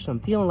bit of ash, so I'm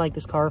feeling like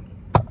this car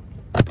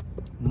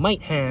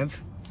might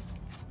have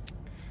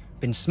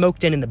been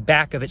smoked in the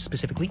back of it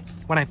specifically.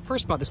 When I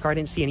first bought this car, I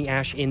didn't see any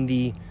ash in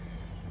the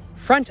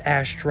front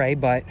ashtray,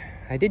 but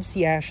I did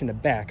see ash in the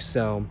back,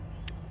 so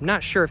I'm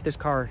not sure if this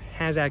car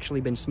has actually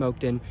been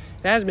smoked in.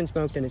 If it has been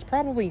smoked in, it's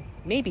probably,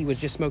 maybe was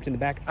just smoked in the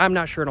back. I'm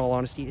not sure, in all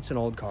honesty. It's an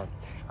old car.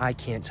 I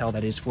can't tell,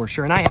 that is for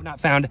sure. And I have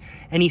not found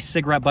any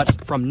cigarette butts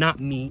from not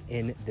me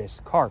in this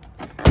car.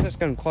 I'm just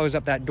going to close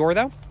up that door,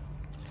 though.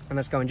 And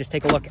let's go and just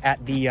take a look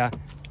at the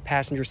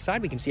passenger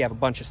side. We can see I have a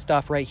bunch of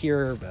stuff right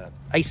here,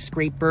 ice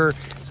scraper,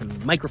 some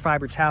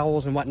microfiber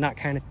towels and whatnot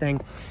kind of thing.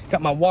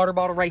 Got my water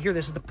bottle right here.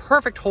 This is the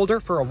perfect holder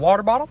for a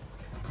water bottle.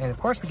 And of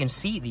course we can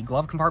see the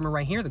glove compartment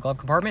right here. The glove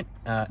compartment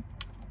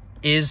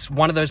is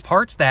one of those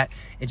parts that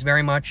it's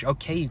very much,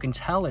 okay, you can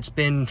tell it's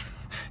been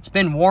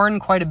worn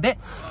quite a bit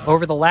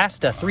over the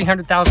last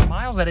 300,000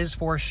 miles, that is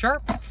for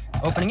sure.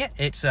 Opening it,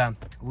 it's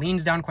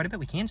leans down quite a bit.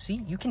 We can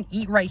see, you can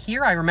eat right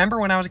here. I remember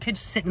when I was a kid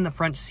sitting in the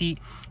front seat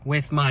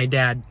with my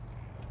dad.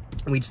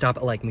 We'd stop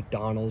at like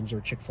McDonald's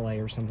or Chick-fil-A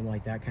or something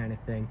like that kind of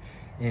thing.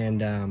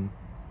 And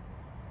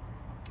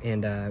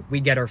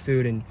we'd get our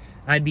food, and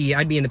I'd be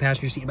in the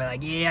passenger seat and be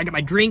like, yeah, I got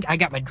my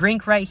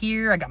drink right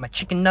here, I got my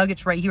chicken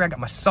nuggets right here, I got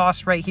my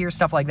sauce right here,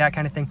 stuff like that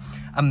kind of thing.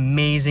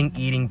 Amazing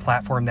eating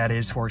platform, that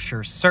is for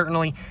sure.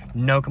 Certainly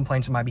no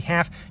complaints on my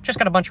behalf. Just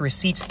got a bunch of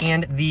receipts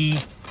and the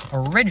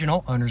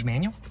original owner's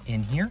manual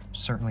in here.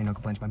 Certainly no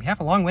complaints on my behalf,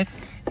 along with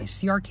a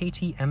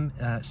CRKT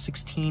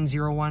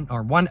M1601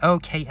 or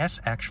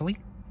 10KS actually,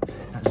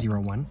 not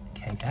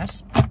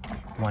 01KS.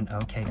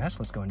 10KS.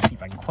 Let's go and see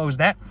if I can close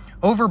that.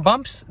 Over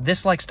bumps,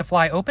 this likes to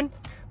fly open,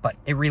 but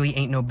it really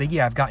ain't no biggie.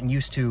 I've gotten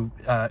used to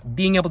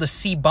being able to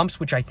see bumps,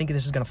 which I think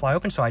this is going to fly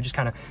open, so I just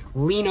kind of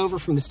lean over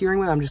from the steering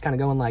wheel. I'm just kind of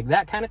going like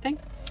that kind of thing.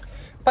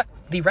 But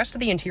the rest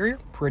of the interior,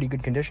 pretty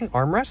good condition.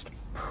 Armrest,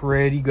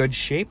 pretty good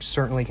shape.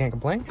 Certainly can't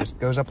complain. Just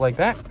goes up like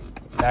that,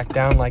 back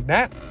down like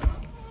that.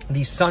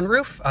 The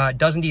sunroof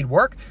does indeed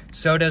work.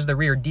 So does the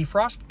rear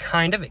defrost.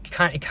 Kind of. It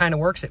kind of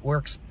works. It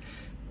works.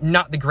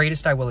 Not the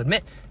greatest, I will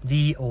admit.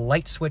 The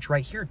light switch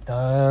right here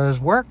does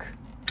work,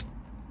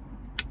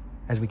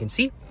 as we can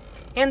see.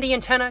 And the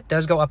antenna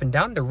does go up and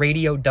down. The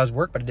radio does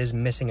work, but it is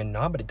missing a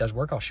knob, but it does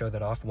work. I'll show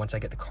that off once I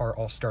get the car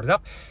all started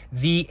up.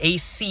 The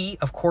AC,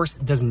 of course,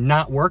 does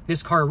not work.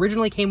 This car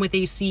originally came with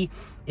AC.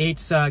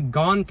 It's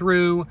gone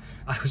through,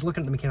 I was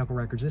looking at the mechanical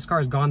records. This car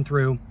has gone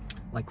through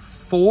like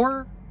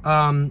 4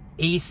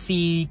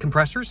 AC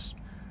compressors.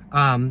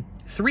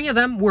 3 of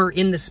them were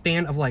in the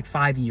span of like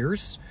 5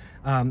 years.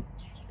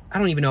 I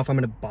don't even know if I'm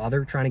going to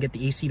bother trying to get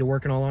the AC to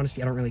work, in all honesty.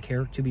 I don't really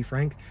care, to be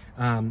frank.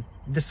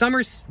 The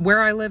summers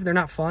where I live, they're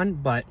not fun,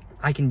 but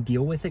I can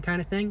deal with it kind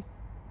of thing.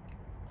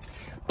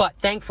 But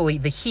thankfully,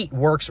 the heat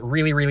works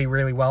really, really,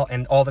 really well,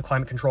 and all the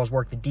climate controls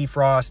work. The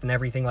defrost and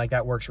everything like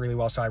that works really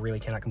well, so I really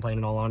cannot complain,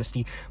 in all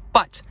honesty.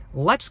 But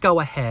let's go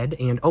ahead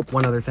and, oh,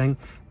 one other thing.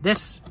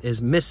 This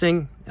is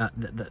missing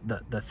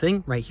the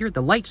thing right here.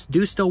 The lights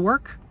do still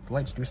work. The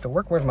lights do still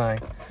work. Where's my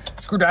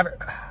screwdriver?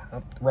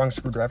 Oh, wrong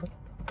screwdriver.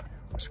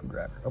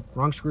 Screwdriver. Oh,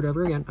 wrong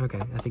screwdriver again. Okay,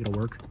 I think it'll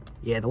work.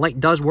 Yeah, the light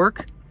does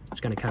work.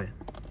 Just gonna kind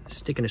of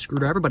stick in a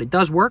screwdriver, but it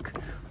does work.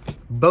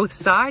 Both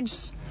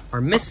sides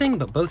are missing,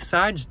 but both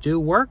sides do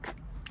work.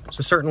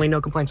 So certainly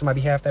no complaints on my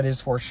behalf, that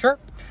is for sure.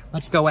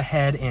 Let's go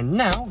ahead and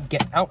now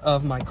get out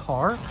of my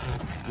car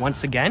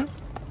once again.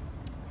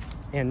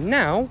 And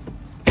now,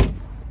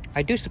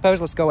 I do suppose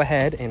let's go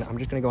ahead and I'm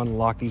just gonna go and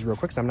lock these real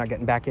quick because I'm not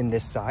getting back in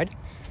this side.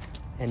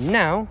 And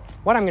now,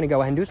 what I'm going to go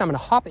ahead and do is I'm going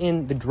to hop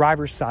in the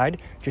driver's side,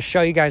 just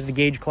show you guys the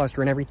gauge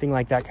cluster and everything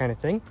like that kind of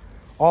thing.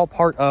 All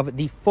part of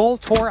the full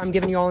tour I'm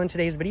giving you all in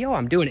today's video.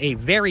 I'm doing a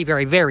very,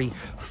 very, very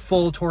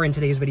full tour in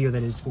today's video,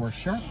 that is for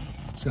sure.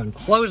 Let's go ahead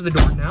and close the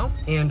door now,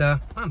 and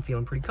I'm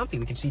feeling pretty comfy.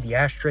 We can see the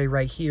ashtray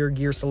right here,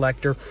 gear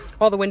selector.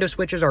 All the window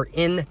switches are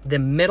in the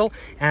middle,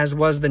 as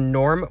was the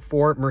norm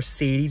for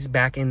Mercedes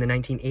back in the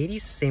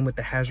 1980s. Same with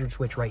the hazard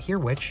switch right here,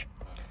 which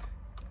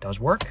does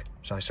work,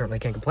 so I certainly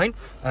can't complain.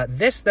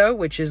 This, though,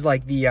 which is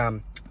like the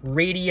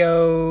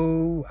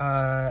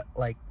radio,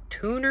 like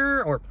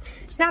tuner, or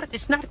it's not a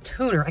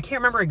tuner. I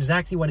can't remember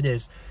exactly what it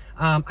is.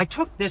 I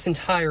took this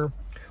entire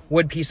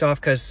wood piece off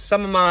because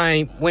some of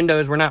my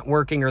windows were not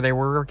working, or they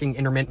were working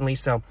intermittently,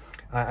 so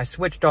I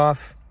switched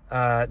off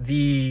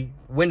the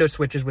window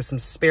switches with some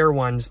spare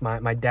ones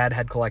my dad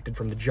had collected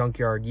from the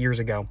junkyard years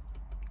ago,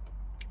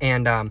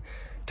 and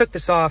took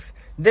this off.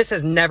 This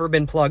has never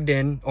been plugged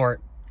in, or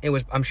it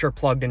was, I'm sure,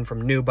 plugged in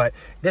from new, but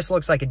this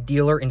looks like a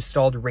dealer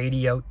installed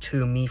radio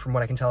to me, from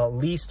what I can tell at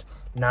least.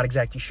 Not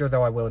exactly sure,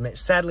 though, I will admit.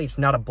 Sadly, it's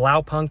not a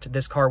Blaupunkt.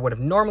 This car would have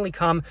normally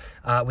come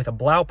with a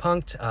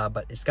Blaupunkt,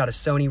 but it's got a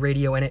Sony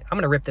radio in it. I'm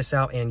going to rip this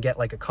out and get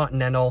like a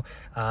Continental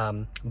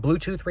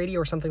Bluetooth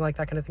radio or something like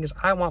that kind of thing, because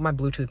I want my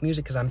Bluetooth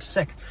music, because I'm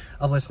sick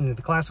of listening to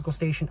the classical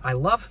station. I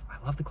love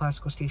the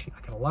classical station.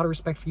 I got a lot of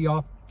respect for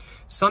y'all.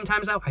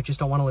 Sometimes, though, I just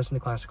don't want to listen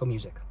to classical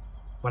music.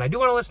 When I do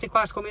want to listen to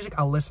classical music,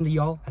 I'll listen to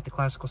y'all at the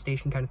classical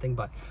station kind of thing,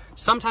 but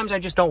sometimes I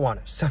just don't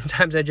want to.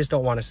 Sometimes I just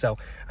don't want to, so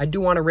I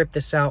do want to rip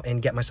this out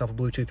and get myself a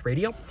Bluetooth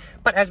radio.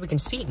 But as we can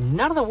see,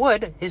 none of the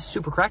wood is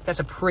super cracked.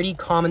 That's a pretty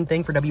common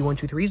thing for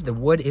W123s. The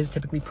wood is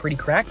typically pretty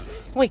cracked.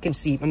 Well, you can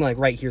see, I'm like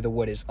right here, the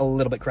wood is a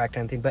little bit cracked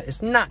kind of thing, but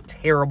it's not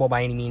terrible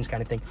by any means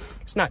kind of thing.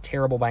 It's not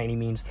terrible by any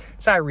means,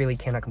 so I really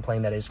cannot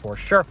complain, that is for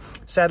sure.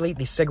 Sadly,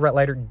 the cigarette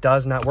lighter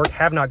does not work.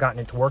 Have not gotten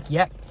it to work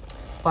yet,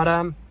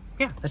 but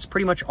yeah, that's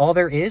pretty much all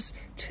there is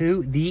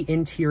to the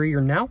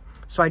interior now.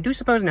 So I do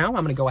suppose now I'm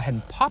going to go ahead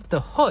and pop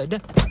the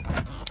hood.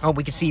 Oh,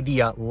 we can see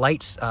the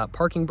lights,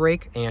 parking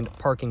brake and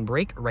parking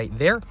brake right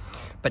there.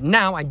 But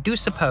now I do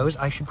suppose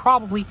I should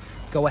probably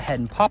go ahead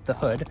and pop the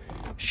hood,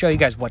 show you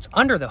guys what's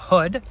under the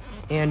hood.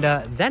 And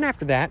then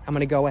after that, I'm going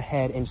to go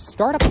ahead and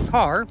start up the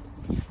car.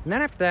 And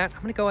then after that,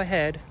 I'm going to go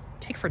ahead,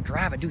 take for a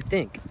drive, I do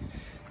think.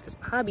 Because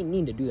I've been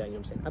needing to do that, you know what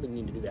I'm saying? I've been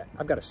needing to do that.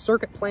 I've got a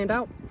circuit planned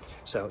out.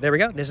 So there we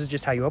go. This is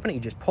just how you open it. You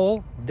just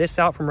pull this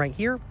out from right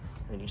here,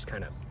 and you just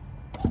kind of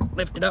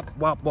lift it up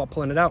while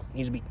pulling it out. It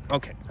needs to be,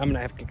 okay, I'm going to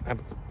have to,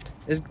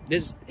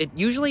 it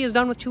usually is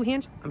done with two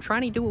hands. I'm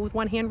trying to do it with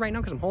one hand right now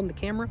because I'm holding the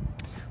camera.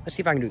 Let's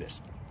see if I can do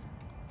this.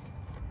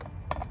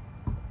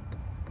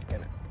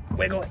 Kind of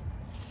wiggle it,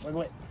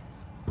 wiggle it.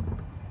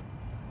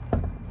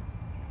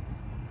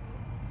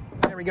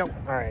 There we go.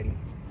 Alrighty.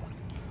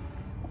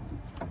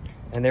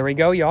 And there we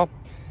go, y'all.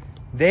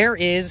 There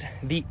is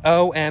the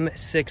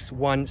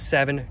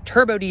OM617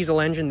 turbo diesel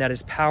engine that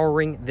is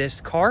powering this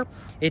car.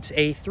 It's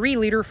a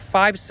 3-liter,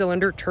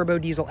 5-cylinder turbo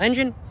diesel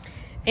engine,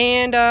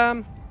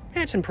 and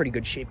it's in pretty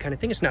good shape kind of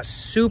thing. It's not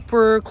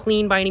super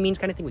clean by any means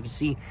kind of thing. We can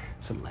see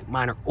some like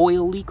minor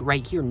oil leak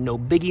right here. No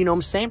biggie, you know what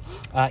I'm saying?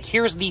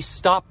 Here's the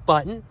stop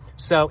button.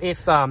 So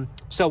if,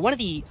 so one of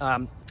the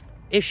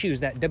issues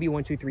that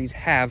W123s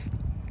have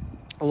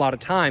a lot of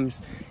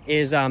times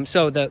is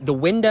so the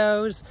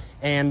windows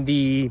and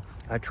the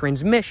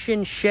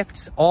transmission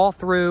shifts all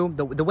through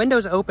the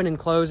windows open and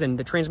close, and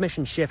the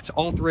transmission shifts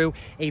all through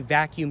a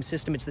vacuum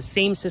system. It's the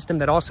same system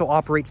that also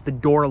operates the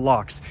door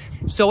locks.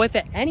 So if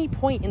at any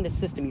point in the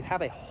system you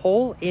have a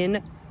hole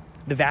in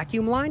the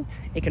vacuum line,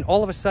 it can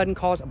all of a sudden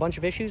cause a bunch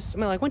of issues. I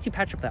mean, like once you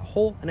patch up that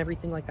hole and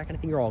everything like that kind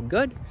of thing, you're all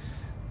good.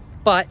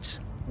 But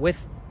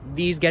with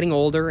these getting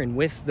older and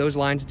with those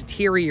lines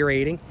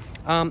deteriorating,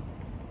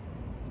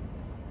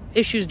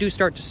 issues do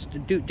start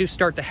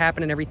to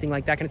happen and everything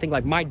like that kind of thing.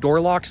 Like my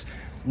door locks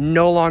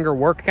no longer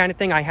work kind of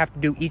thing. I have to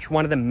do each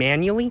one of them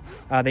manually.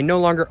 They no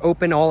longer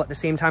open all at the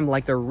same time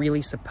like they're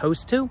really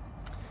supposed to.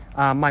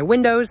 My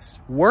windows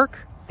work,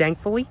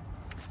 thankfully.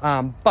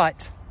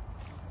 But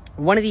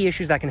one of the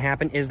issues that can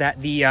happen is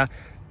that the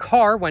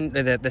car, when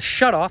the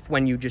shut off,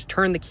 when you just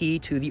turn the key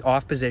to the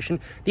off position,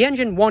 the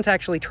engine won't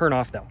actually turn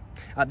off though.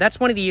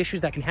 That's one of the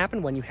issues that can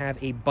happen when you have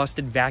a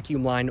busted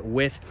vacuum line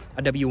with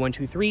a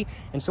W123.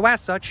 And so as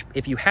such,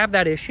 if you have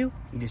that issue,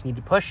 you just need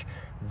to push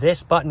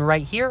this button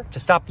right here to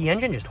stop the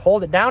engine. Just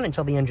hold it down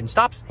until the engine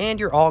stops and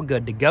you're all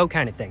good to go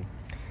kind of thing.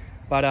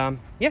 But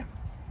yeah,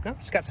 no,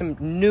 it's got some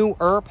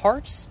newer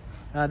parts.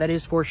 That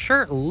is for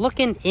sure.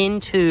 Looking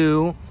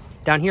into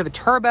down here, the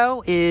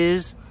turbo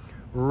is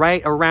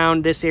right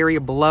around this area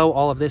below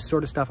all of this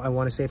sort of stuff, I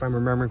want to say, if I'm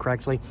remembering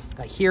correctly.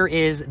 Here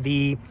is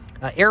the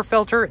air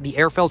filter. The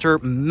air filter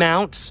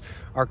mounts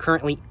are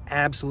currently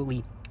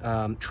absolutely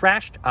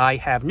trashed. I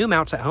have new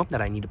mounts at home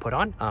that I need to put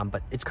on,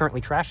 but it's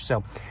currently trashed,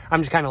 so I'm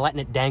just kind of letting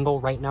it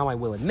dangle right now, I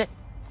will admit.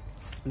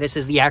 This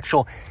is the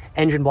actual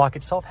engine block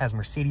itself. Has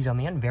Mercedes on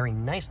the end. Very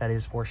nice, that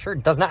is for sure.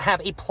 Does not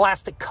have a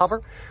plastic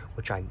cover,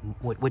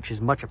 which is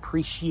much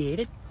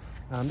appreciated.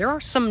 There are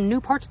some new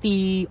parts.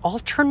 The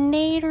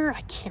alternator, I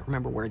can't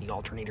remember where the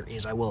alternator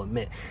is, I will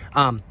admit.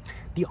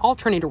 The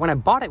alternator, when I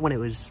bought it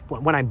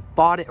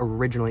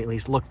originally, at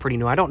least, looked pretty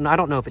new. I don't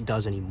know if it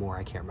does anymore.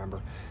 I can't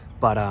remember.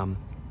 But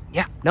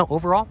yeah, no,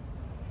 overall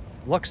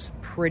looks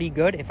pretty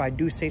good, if I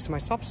do say so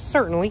myself.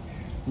 Certainly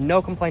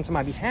no complaints on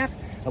my behalf.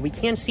 We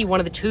can see one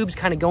of the tubes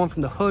kind of going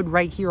from the hood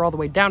right here all the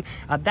way down.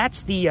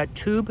 That's the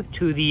tube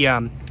to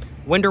the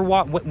window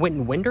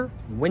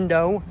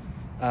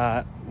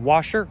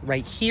washer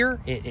right here.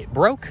 It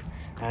broke.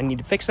 I need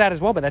to fix that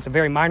as well, but that's a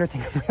very minor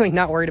thing. I'm really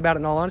not worried about it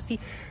in all honesty.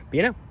 But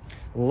you know,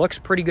 looks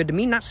pretty good to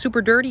me. Not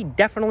super dirty,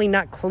 definitely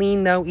not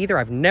clean though either.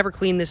 I've never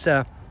cleaned this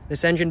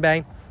this engine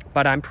bay,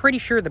 but I'm pretty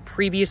sure the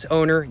previous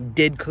owner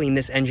did clean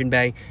this engine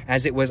bay,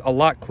 as it was a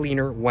lot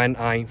cleaner when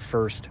I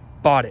first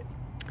bought it.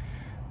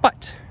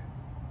 But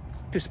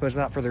I do suppose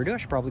without further ado, I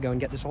should probably go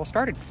and get this all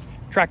started.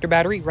 Tractor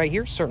battery right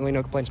here, certainly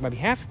no complaints on my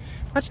behalf.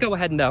 Let's go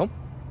ahead and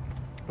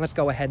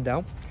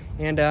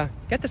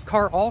get this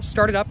car all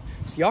started up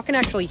so y'all can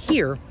actually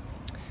hear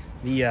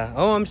the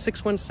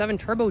OM617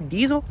 Turbo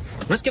Diesel.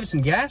 Let's give it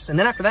some gas, and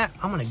then after that,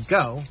 I'm gonna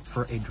go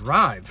for a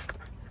drive.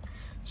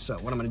 So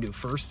what I'm gonna do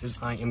first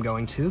is I am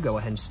going to go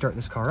ahead and start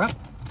this car up.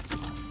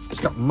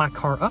 Start my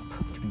car up,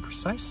 to be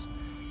precise.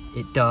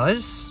 It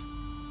does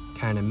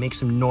kind of make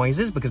some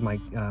noises because my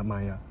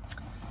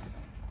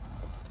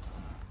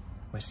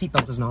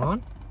seatbelt is not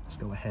on. Let's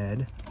go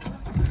ahead.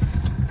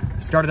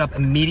 Start it up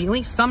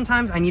immediately.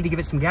 Sometimes I need to give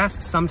it some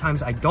gas,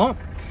 sometimes I don't.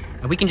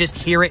 And we can just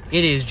hear it.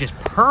 It is just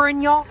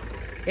purring, y'all.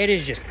 It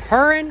is just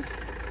purring.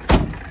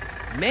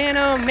 Man,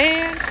 oh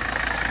man.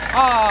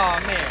 Oh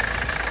man.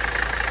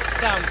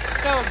 Sounds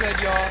so good,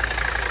 y'all.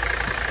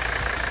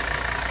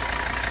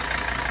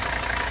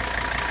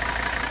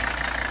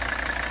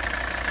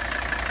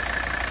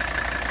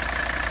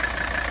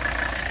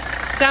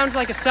 Sounds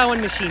like a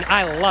sewing machine.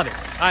 I love it.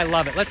 I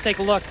love it. Let's take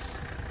a look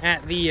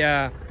at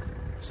the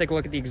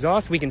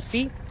exhaust. We can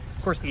see,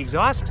 of course, the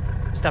exhaust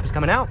stuff is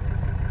coming out.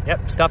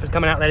 Yep, stuff is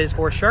coming out, that is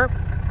for sure.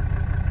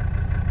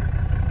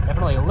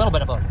 Definitely a little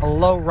bit of a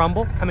low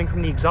rumble coming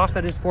from the exhaust,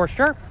 that is for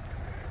sure.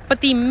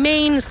 But the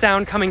main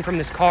sound coming from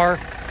this car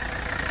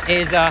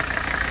is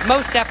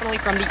most definitely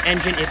from the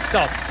engine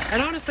itself.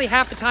 And honestly,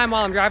 half the time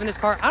while I'm driving this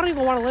car, I don't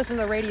even want to listen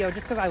to the radio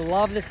just because I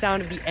love the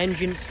sound of the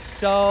engine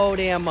so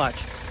damn much.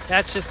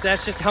 That's just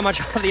how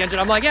much I love the engine.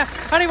 I'm like, yeah,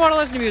 I don't even want to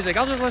listen to music.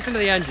 I'll just listen to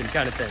the engine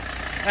kind of thing.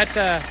 That's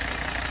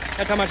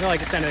how much I like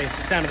the sound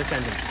of this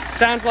engine.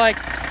 Sounds like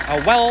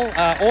a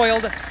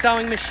well-oiled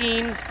sewing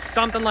machine,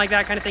 something like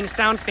that kind of thing.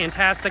 Sounds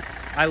fantastic.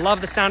 I love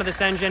the sound of this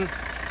engine.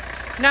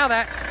 Now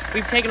that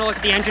we've taken a look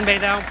at the engine bay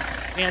though,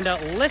 and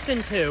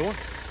listened to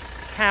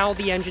how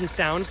the engine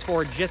sounds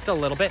for just a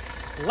little bit,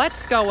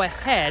 let's go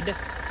ahead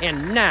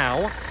and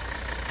now,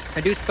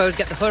 I do suppose,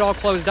 get the hood all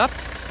closed up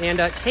and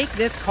take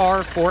this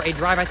car for a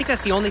drive. I think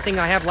that's the only thing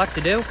I have left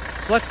to do.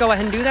 So let's go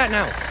ahead and do that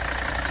now.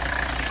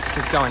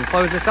 Let's go and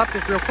close this up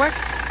just real quick.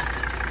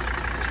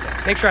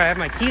 Just make sure I have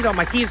my keys on.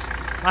 My keys,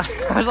 I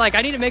was like,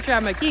 I need to make sure I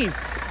have my keys.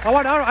 I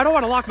don't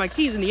want to lock my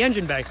keys in the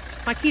engine bay.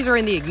 My keys are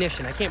in the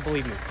ignition. I can't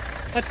believe you.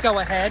 Let's go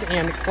ahead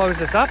and close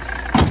this up.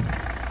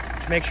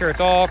 Just make sure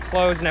it's all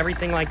closed and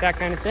everything like that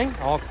kind of thing.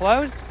 All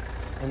closed.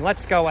 And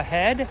let's go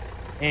ahead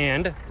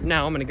and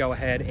now I'm going to go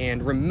ahead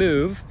and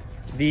remove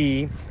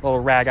the little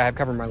rag I have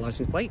covering my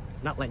license plate.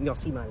 Not letting y'all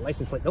see my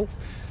license plate. Nope,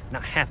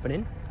 not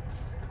happening.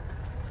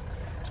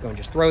 Just go and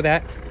just throw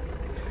that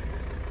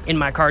in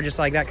my car just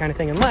like that kind of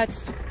thing. And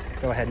let's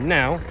go ahead and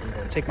now I'm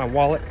going to take my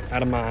wallet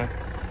out of my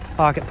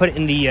pocket, put it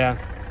in the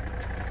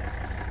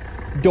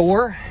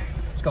door.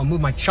 Let's go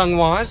move my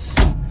chungwas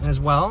as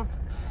well.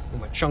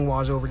 Move my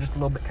chungwas over just a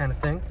little bit kind of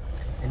thing.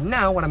 And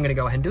now what I'm going to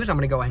go ahead and do is I'm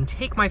going to go ahead and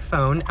take my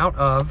phone out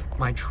of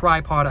my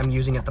tripod I'm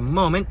using at the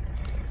moment.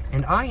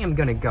 And I am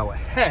going to go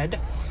ahead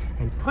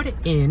and put it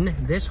in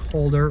this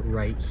holder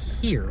right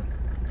here.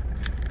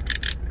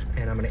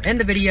 And I'm going to end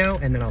the video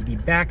and then I'll be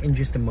back in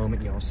just a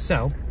moment, y'all.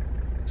 So,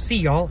 see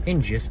y'all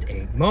in just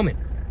a moment.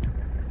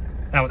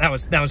 That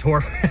was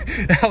horrible.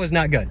 That was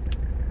not good.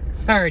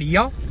 Alrighty,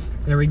 y'all.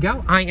 There we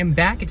go. I am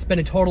back. It's been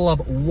a total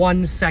of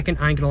 1 second.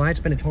 I ain't gonna lie, it's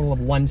been a total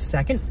of 1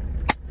 second.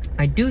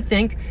 I do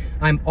think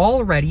I'm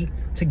all ready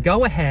to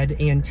go ahead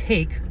and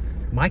take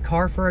my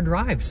car for a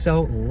drive.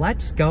 So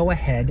let's go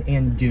ahead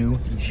and do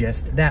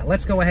just that.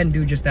 Let's go ahead and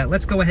do just that.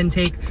 Let's go ahead and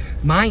take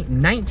my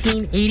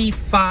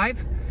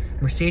 1985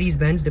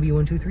 Mercedes-Benz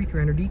W123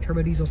 300D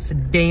Turbo Diesel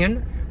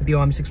Sedan with the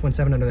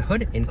OM617 under the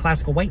hood in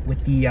classical white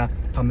with the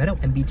Palomino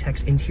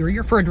MB-Tex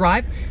interior for a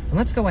drive. And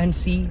let's go ahead and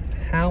see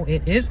how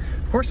it is.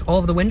 Of course, all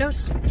of the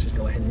windows, let's just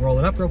go ahead and roll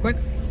it up real quick.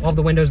 All of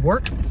the windows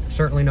work.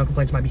 Certainly no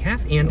complaints on my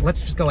behalf. And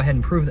let's just go ahead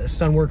and prove that the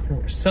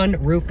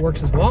sunroof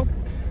works as well.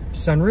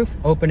 Sunroof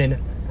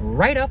opening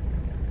right up,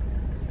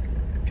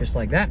 just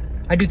like that.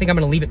 I do think I'm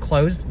gonna leave it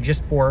closed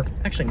just for,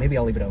 actually, maybe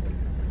I'll leave it open.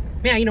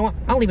 Yeah, you know what?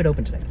 I'll leave it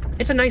open today.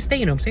 It's a nice day,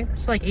 you know what I'm saying?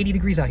 It's like 80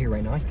 degrees out here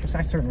right now. I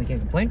certainly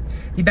can't complain.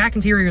 The back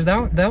interiors,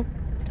 though,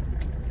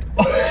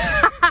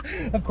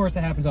 of course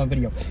it happens on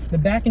video. The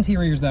back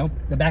interiors,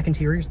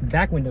 the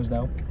back windows,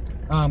 though,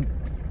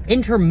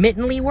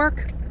 intermittently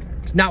work.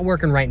 It's not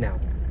working right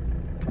now.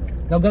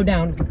 They'll go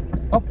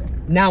down. Oh,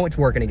 now it's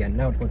working again.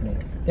 Now it's working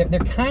again. They're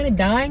kind of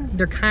dying.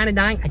 They're kind of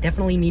dying. I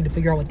definitely need to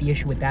figure out what the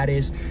issue with that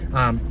is.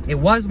 It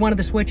was one of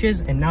the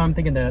switches, and now I'm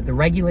thinking the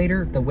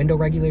regulator, the window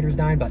regulator is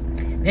dying, but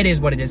it is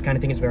what it is kind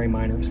of thing. It's very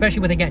minor, especially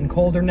with it getting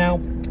colder now.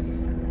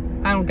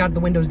 I don't got the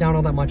windows down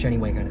all that much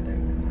anyway, kind of thing.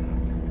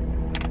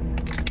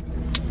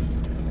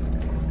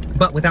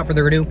 But without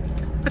further ado,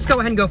 let's go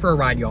ahead and go for a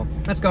ride, y'all.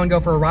 Let's go and go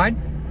for a ride.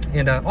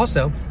 And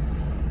also,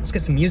 let's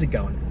get some music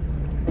going.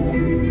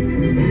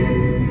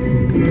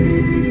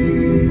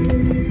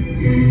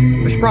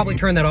 I should probably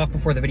turn that off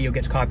before the video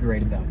gets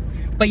copyrighted, though.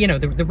 But, you know,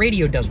 the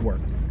radio does work.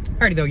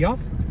 Alrighty, though, y'all.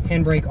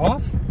 Handbrake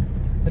off.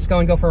 Let's go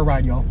and go for a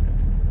ride, y'all.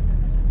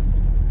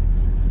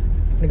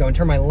 I'm gonna go and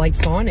turn my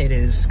lights on. It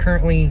is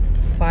currently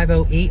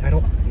 5:08. I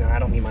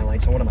don't need my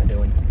lights on. What am I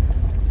doing?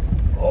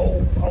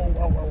 Oh.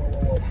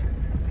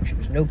 Actually,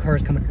 there's no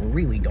cars coming. I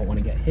really don't want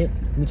to get hit.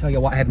 Let me tell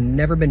you what, I have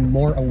never been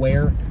more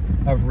aware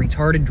of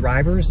retarded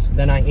drivers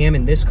than I am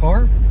in this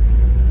car.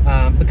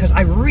 Because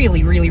I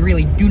really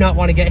do not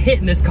want to get hit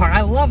in this car.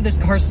 I love this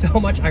car so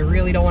much, I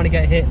really don't want to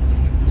get hit.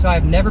 So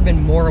I've never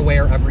been more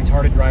aware of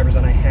retarded drivers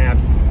than I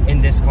have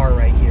in this car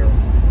right here.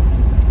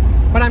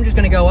 But I'm just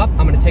going to go up,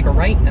 I'm going to take a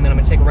right, and then I'm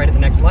going to take a right at the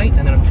next light,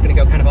 and then I'm just going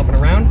to go kind of up and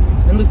around,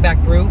 and loop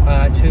back through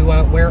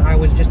to where I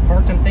was just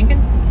parked, I'm thinking.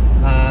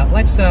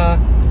 Let's,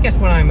 guess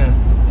when I'm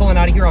pulling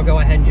out of here, I'll go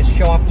ahead and just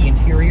show off the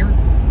interior.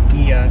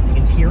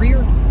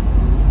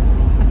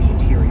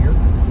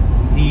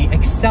 The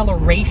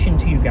acceleration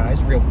to you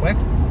guys real quick.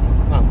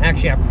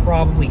 Actually, I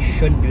probably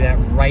shouldn't do that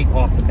right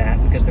off the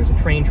bat because there's a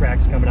train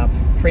tracks coming up.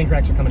 Train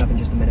tracks are coming up in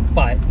just a minute,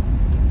 but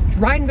it's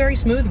riding very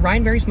smooth,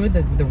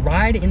 The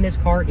ride in this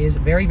car is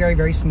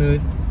very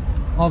smooth.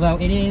 Although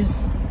it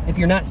is, if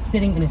you're not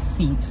sitting in a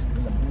seat,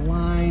 it's a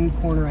blind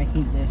corner, I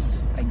hate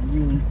this.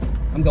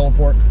 I'm going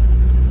for it.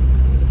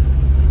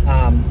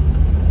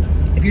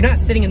 If you're not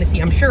sitting in the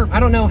seat, I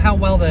don't know how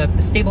well the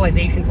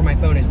stabilization for my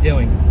phone is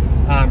doing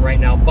right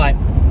now, but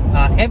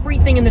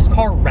everything in this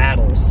car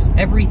rattles.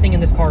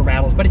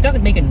 But it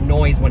doesn't make a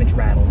noise when it's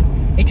rattled.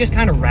 It just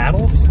kind of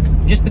rattles,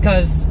 just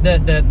because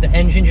the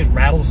engine just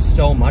rattles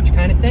so much,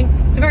 kind of thing.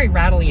 It's a very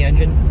rattly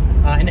engine,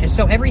 and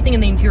so everything in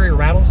the interior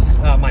rattles.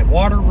 My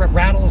water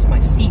rattles,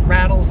 my seat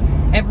rattles,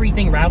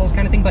 everything rattles,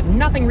 kind of thing, but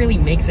nothing really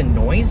makes a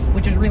noise,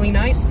 which is really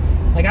nice.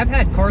 Like, I've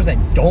had cars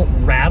that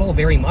don't rattle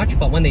very much,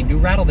 but when they do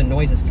rattle, the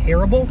noise is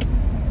terrible.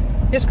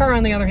 This car,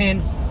 on the other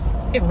hand,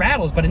 it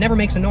rattles, but it never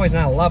makes a noise,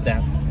 and I love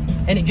that.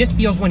 And it just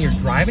feels when you're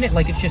driving it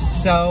like it's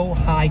just so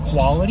high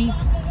quality.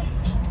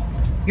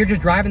 You're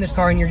just driving this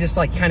car and you're just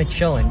like kind of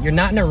chilling. You're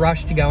not in a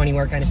rush to go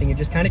anywhere, kind of thing. You're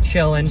just kind of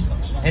chilling,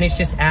 and it's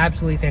just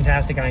absolutely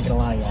fantastic. I ain't gonna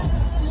lie, y'all.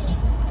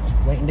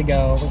 Waiting to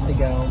go.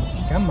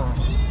 Come on.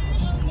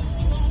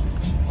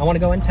 I want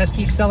to go and test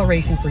the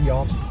acceleration for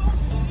y'all.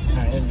 All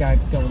right, there's a guy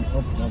going.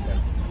 Oh, okay.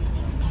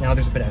 Now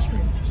there's a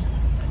pedestrian.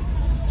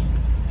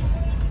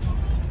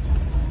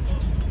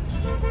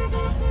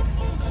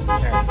 All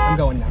right, I'm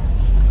going now.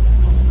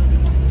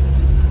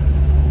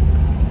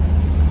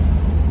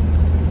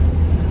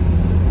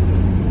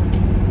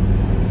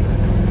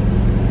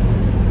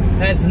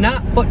 It's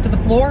not foot to the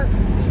floor.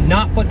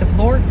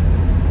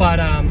 But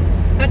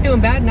not doing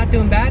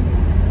bad.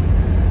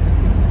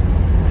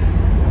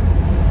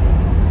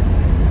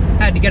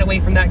 Had to get away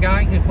from that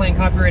guy who's playing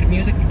copyrighted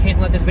music. You can't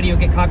let this video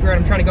get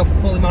copyrighted. I'm trying to go for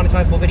fully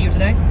monetizable video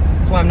today.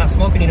 That's why I'm not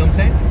smoking, you know what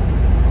I'm saying?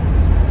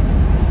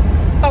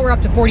 Oh, we're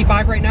up to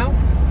 45 right now.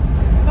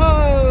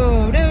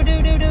 Oh, dude.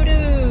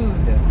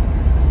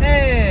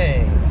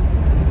 Hey.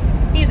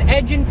 He's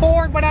edging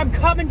forward when I'm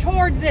coming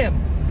towards him.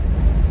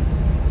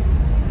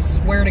 I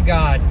swear to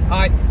God,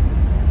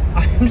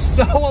 I'm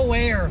so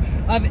aware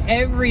of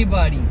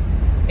everybody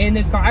in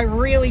this car. I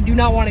really do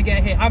not want to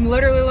get hit. I'm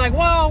literally like,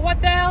 whoa,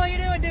 what the hell are you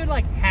doing, dude?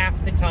 Like half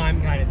the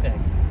time, kind of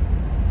thing.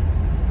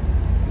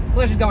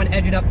 Let's just go and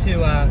edge it up to,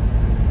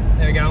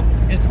 there we go.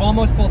 Just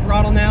almost full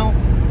throttle now.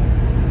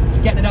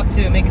 Just getting it up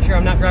to, making sure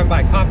I'm not driving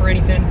by a cop or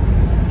anything.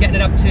 Getting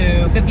it up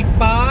to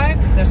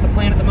 55. That's the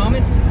plan at the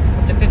moment.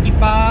 Up to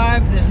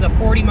 55. This is a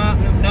 40 mile.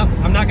 No,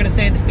 I'm not going to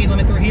say the speed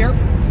limit through here.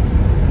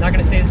 Not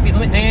going to say the speed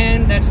limit.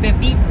 And that's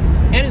 50.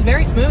 And it's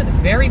very smooth.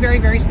 Very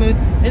smooth.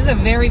 This is a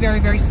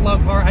very slow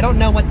car. I don't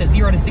know what the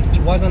 0 to 60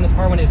 was on this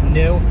car when it was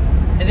new.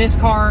 In this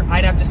car,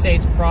 I'd have to say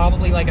it's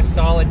probably like a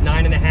solid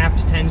 9.5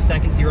 to 10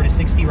 seconds 0 to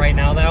 60 right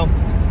now, though.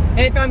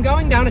 And if I'm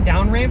going down a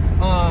down ramp,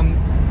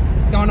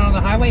 going onto the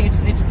highway,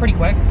 it's pretty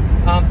quick.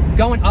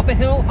 Going up a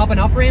hill, up an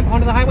up ramp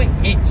onto the highway,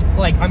 it's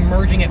like I'm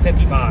merging at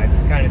 55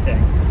 kind of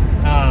thing.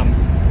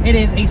 It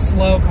is a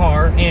slow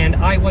car, and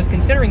I was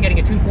considering getting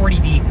a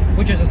 240D,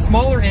 which is a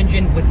smaller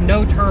engine with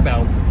no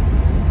turbo.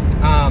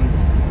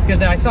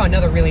 Because I saw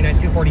another really nice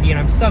 240D, and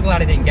I'm so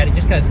glad I didn't get it,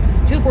 just because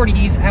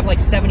 240Ds have like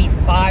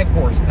 75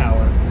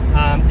 horsepower.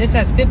 This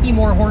has 50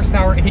 more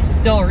horsepower, and it's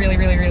still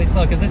really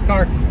slow, because this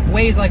car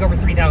weighs like over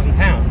 3,000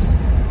 pounds.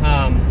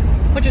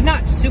 Which is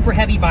not super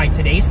heavy by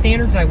today's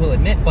standards, I will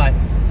admit, but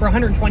for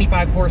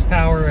 125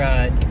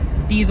 horsepower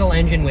diesel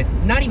engine with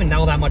not even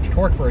all that much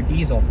torque for a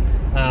diesel,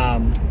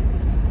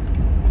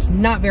 it's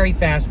not very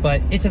fast,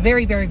 but it's a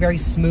very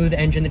smooth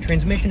engine. The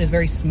transmission is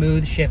very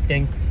smooth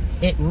shifting.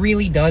 It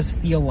really does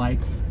feel like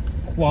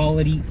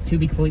quality, to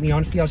be completely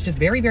honest with you. It's just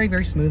very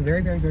smooth,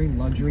 very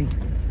luxury,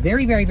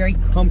 very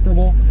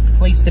comfortable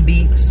place to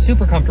be,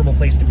 super comfortable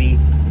place to be,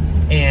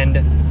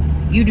 and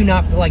you do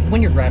not, like,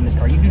 when you're driving this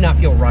car, you do not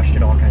feel rushed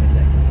at all, kind of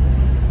thing.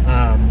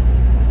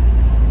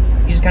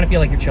 You just kind of feel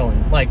like you're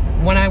chilling. Like,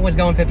 when I was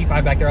going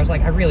 55 back there, I was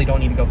like, I really don't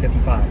need to go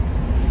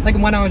 55. Like,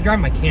 when I was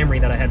driving my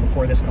Camry that I had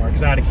before this car,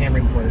 because I had a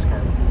Camry before this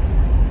car.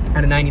 I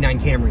had a 99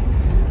 Camry.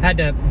 I had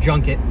to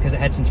junk it because it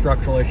had some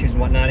structural issues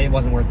and whatnot. It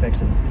wasn't worth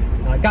fixing.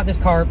 I got this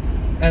car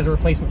as a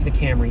replacement for the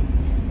Camry.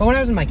 But when I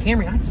was in my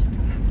Camry, I just,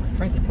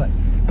 frankly put,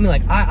 I mean,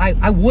 like,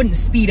 I wouldn't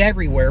speed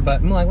everywhere,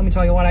 but I'm like, let me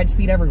tell you what, I'd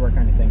speed everywhere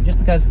kind of thing. Just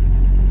because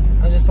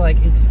I was just like,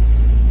 it's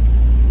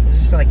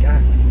just like,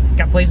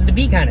 got places to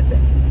be kind of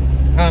thing.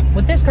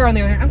 With this car on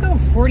the other hand, I'm going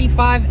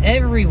 45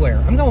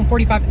 everywhere. I'm going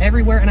 45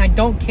 everywhere, and I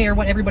don't care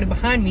what everybody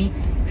behind me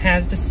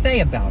has to say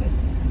about it.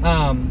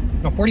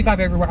 No, 45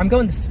 everywhere. I'm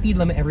going the speed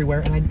limit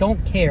everywhere, and I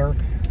don't care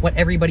what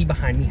everybody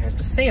behind me has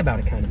to say about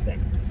it, kind of thing.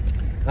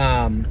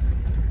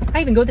 I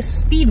even go the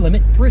speed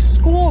limit through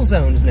school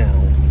zones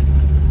now.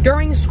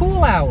 During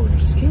school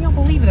hours. Can you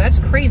believe that? That's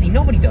crazy.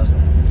 Nobody does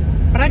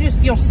that. But I just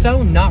feel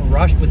so not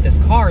rushed with this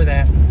car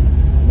that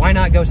why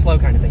not go slow,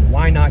 kind of thing.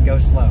 Why not go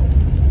slow?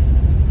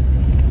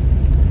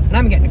 And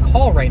I'm getting a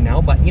call right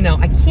now, but you know,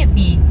 I can't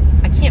be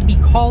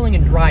calling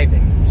and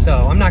driving, so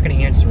I'm not going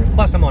to answer it.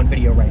 Plus, I'm on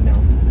video right now.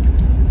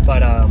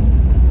 But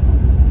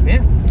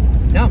yeah,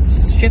 no,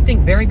 it's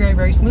shifting very, very,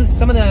 very smooth.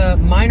 Some of the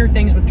minor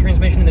things with the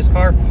transmission in this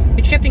car,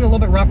 it's shifting a little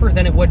bit rougher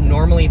than it would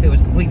normally if it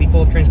was completely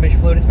full of transmission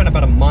fluid. It's been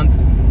about a month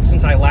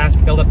since I last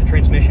filled up the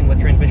transmission with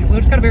transmission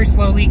fluid. It's got a very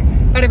slow leak.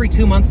 About every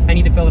 2 months, I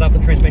need to fill it up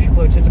with transmission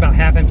fluid, so it's about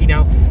half empty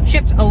now.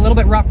 Shifts a little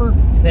bit rougher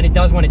than it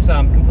does when it's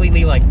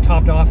completely like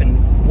topped off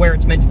and where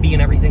it's meant to be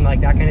and everything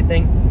like that kind of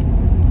thing.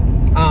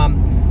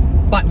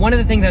 But one of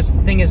the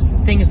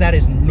things that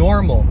is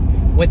normal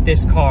with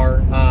this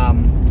car,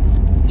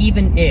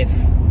 even if,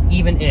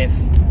 and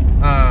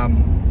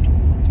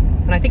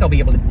I think I'll be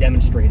able to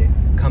demonstrate it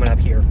coming up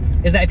here,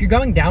 is that if you're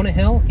going down a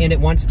hill and it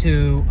wants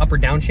to up or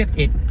downshift,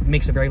 it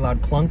makes a very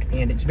loud clunk,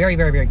 and it's very,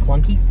 very, very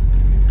clunky.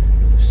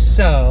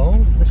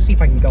 So, let's see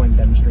if I can go and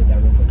demonstrate that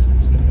real quick. So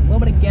just give it a little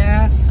bit of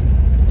gas,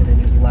 and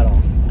then just let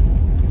off.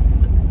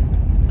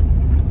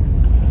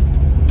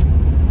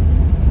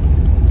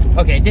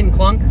 Okay, it didn't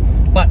clunk,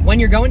 but when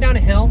you're going down a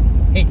hill,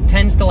 it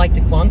tends to like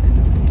to clunk.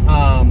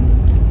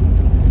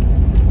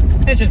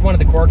 It's just one of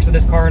the quirks of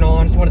this car, in all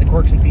honesty, one of the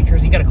quirks and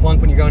features. You got to clunk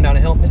when you're going down a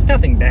hill. It's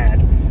nothing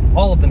bad.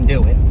 All of them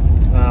do it.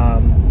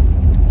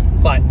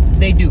 But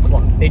they do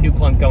clunk. They do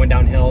clunk going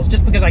down hills,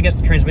 just because I guess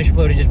the transmission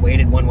fluid is just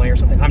weighted one way or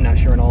something. I'm not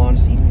sure, in all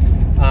honesty.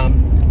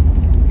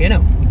 You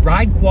know,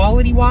 ride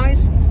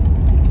quality-wise,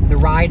 the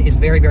ride is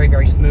very, very,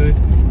 very smooth.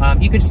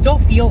 You can still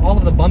feel all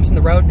of the bumps in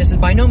the road. This is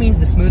by no means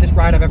the smoothest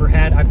ride I've ever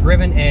had. I've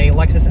driven a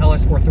Lexus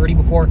LS430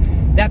 before.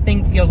 That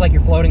thing feels like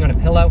you're floating on a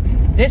pillow.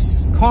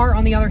 This car,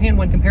 on the other hand,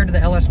 when compared to the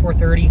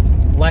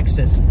LS430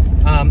 Lexus,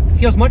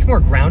 feels much more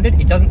grounded.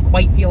 It doesn't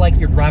quite feel like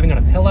you're driving on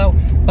a pillow,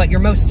 but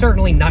you're most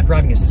certainly not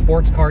driving a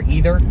sports car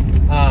either.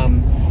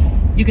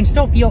 You can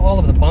still feel all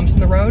of the bumps in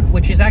the road,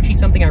 which is actually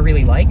something I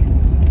really like,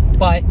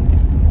 but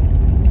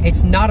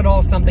it's not at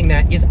all something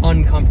that is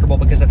uncomfortable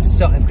because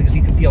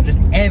you can feel just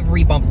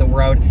every bump in the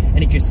road,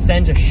 and it just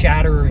sends a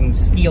shattering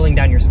feeling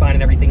down your spine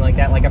and everything like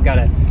that. Like I've got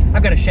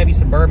a Chevy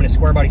Suburban, a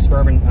square body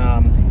Suburban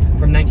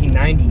from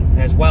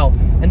 1990 as well,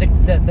 and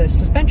the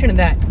suspension in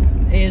that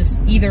is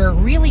either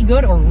really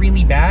good or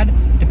really bad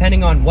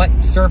depending on what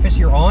surface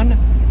you're on,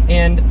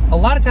 and a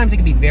lot of times it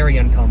can be very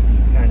uncomfy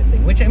kind of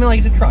thing. Which, I mean, like,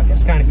 it's a truck,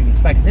 that's kind of to be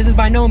expected. This is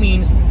by no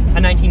means a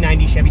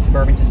 1990 Chevy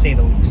Suburban, to say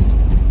the least.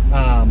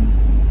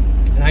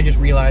 And I just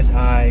realized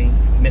I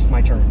missed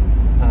my turn.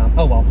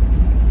 Oh well.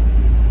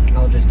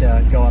 I'll just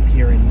go up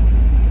here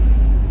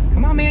and...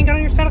 Come on, man, get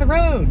on your side of the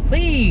road,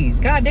 please.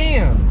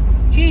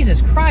 Goddamn.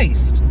 Jesus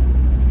Christ.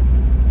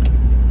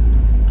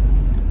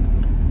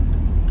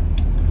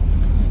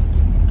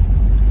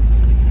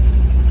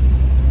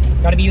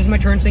 Gotta be using my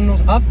turn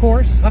signals, of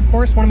course. Of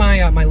course, one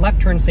of my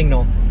left turn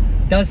signal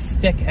does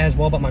stick as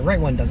well, but my right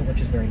one doesn't,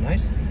 which is very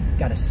nice.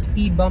 Got a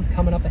speed bump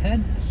coming up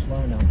ahead.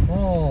 Slowing down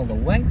all the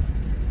way.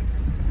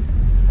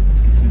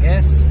 Some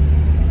gas.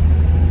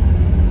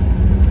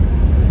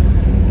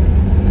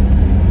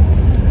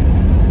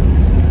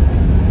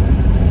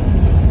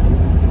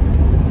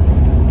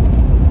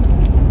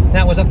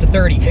 That was up to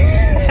 30.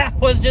 That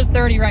was just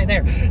 30 right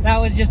there. That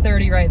was just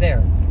 30 right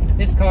there.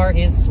 This car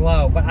is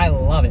slow, but I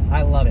love it.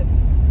 I love it.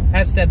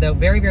 As said, though,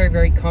 very, very,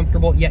 very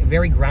comfortable, yet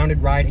very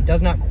grounded ride. It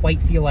does not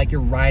quite feel like you're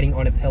riding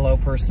on a pillow,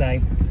 per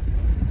se.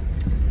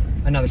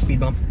 Another speed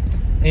bump.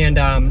 And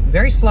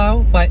very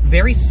slow, but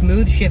very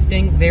smooth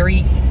shifting,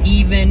 very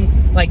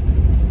even. Like,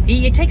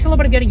 it takes a little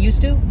bit of getting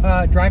used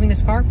to driving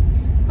this car,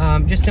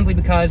 just simply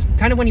because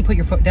kind of when you put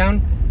your foot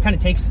down, kind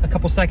of takes a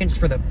couple seconds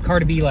for the car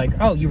to be like,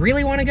 oh, you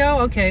really want to go?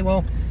 Okay,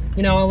 well,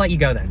 you know, I'll let you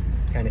go then,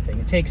 kind of thing.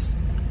 It takes...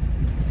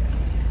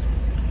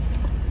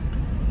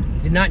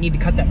 Did not need to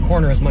cut that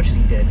corner as much as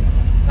he did.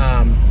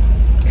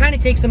 Kind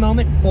of takes a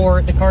moment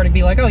for the car to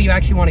be like, oh, you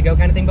actually want to go,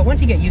 kind of thing. But once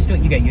you get used to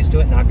it, you get used to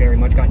it, and I've very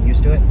much gotten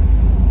used to it.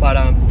 But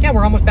yeah,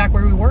 we're almost back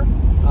where we were.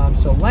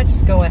 So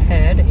let's go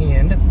ahead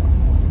and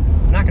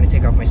I'm not going to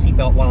take off my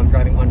seatbelt while I'm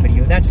driving on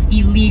video. That's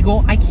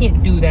illegal. I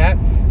can't do that.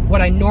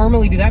 Would I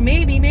normally do that?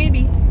 Maybe.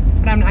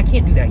 But I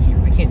can't do that here.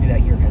 I can't do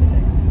that here kind of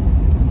thing.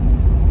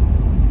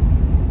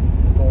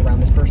 Go around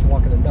this person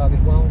walking their dog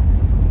as well.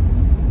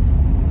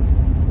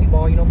 We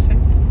ball, you know what I'm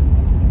saying?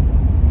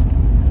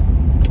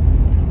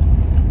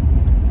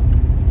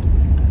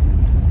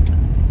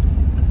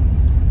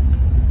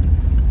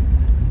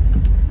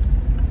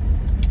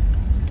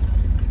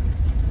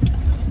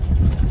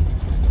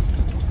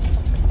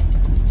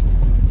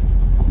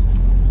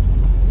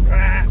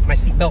 My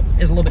seatbelt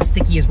is a little bit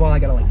sticky as well. I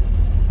gotta like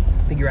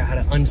figure out how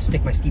to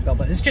unstick my seatbelt,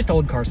 but it's just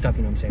old car stuff,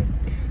 you know what I'm saying?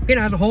 You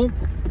know, as a whole,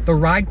 the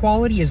ride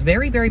quality is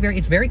very,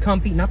 it's very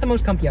comfy. Not the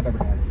most comfy I've ever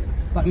had,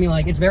 but I mean,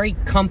 like, it's very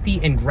comfy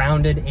and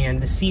grounded,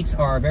 and the seats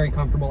are very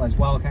comfortable as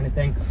well, kind of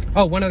thing.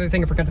 Oh, one other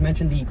thing I forgot to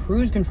mention, the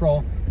cruise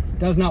control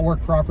does not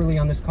work properly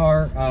on this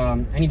car.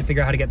 I need to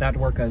figure out how to get that to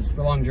work, because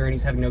for long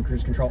journeys, having no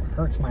cruise control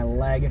hurts my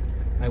leg,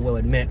 I will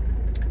admit.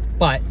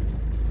 But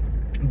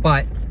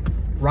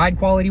ride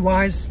quality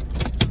wise,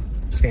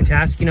 it's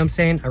fantastic, you know what I'm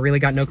saying? I really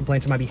got no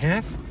complaints on my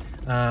behalf.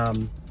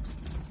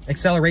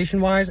 Acceleration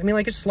wise, I mean,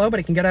 like, it's slow, but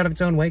it can get out of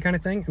its own way kind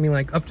of thing. I mean,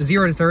 like, up to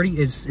 0 to 30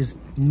 is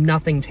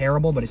nothing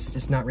terrible, but it's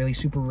just not really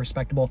super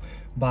respectable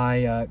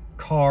by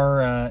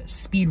car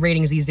speed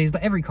ratings these days.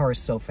 But every car is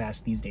so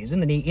fast these days. In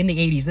the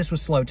 80s, this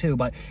was slow too,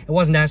 but it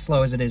wasn't as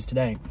slow as it is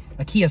today.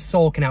 A Kia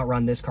Soul can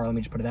outrun this car, let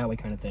me just put it that way,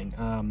 kind of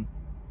thing.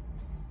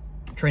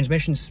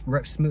 Transmission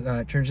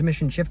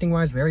shifting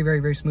wise,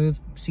 very smooth.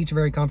 Seats are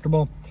very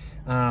comfortable.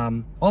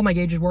 All my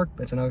gauges work.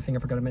 That's another thing I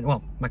forgot to mention.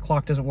 Well, my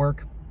clock doesn't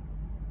work,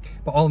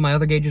 but all of my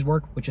other gauges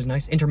work, which is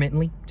nice.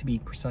 Intermittently, to be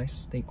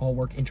precise. They all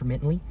work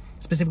intermittently.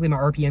 Specifically, my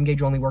RPM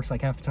gauge only works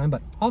like half the time,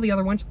 but all the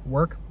other ones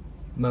work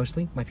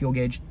mostly. My fuel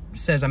gauge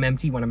says I'm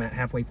empty when I'm at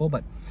halfway full,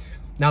 but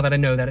now that I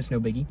know that, it's no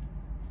biggie.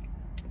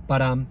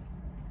 But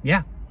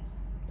yeah,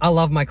 I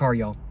love my car,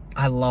 y'all.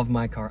 I love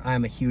my car. I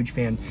am a huge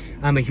fan.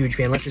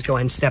 Let's just go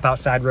ahead and step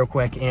outside real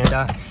quick. And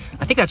I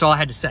think that's all I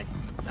had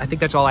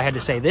to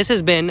say. This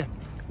has been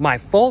my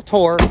full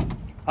tour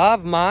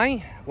of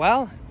my,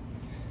 well,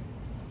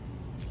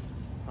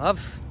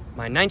 of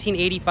my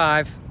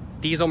 1985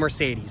 diesel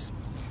Mercedes.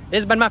 This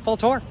has been my full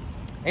tour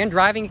and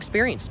driving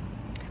experience.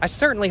 I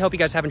certainly hope you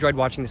guys have enjoyed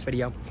watching this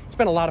video. It's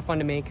been a lot of fun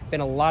to make, been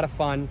a lot of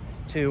fun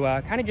to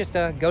kind of just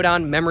go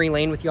down memory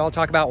lane with you all,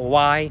 talk about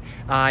why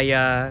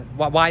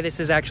this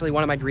is actually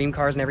one of my dream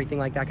cars and everything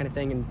like that kind of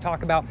thing, and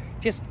talk about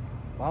just,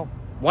 well,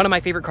 one of my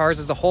favorite cars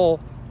as a whole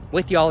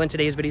with y'all in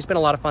today's video. It's been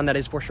a lot of fun, that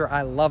is for sure.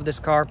 I love this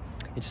car.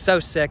 It's so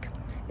sick,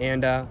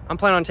 and I'm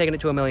planning on taking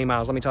it to 1,000,000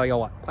 miles. Let me tell you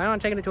all what, planning on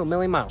taking it to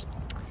 1,000,000 miles.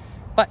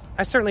 But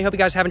I certainly hope you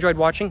guys have enjoyed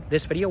watching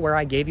this video where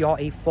I gave you all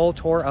a full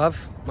tour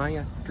of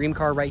my dream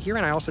car right here,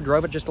 and I also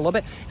drove it just a little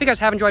bit. If you guys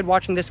have enjoyed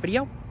watching this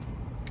video,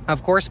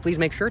 of course, please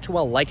make sure to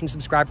like and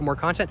subscribe for more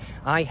content.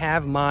 I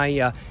have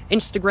my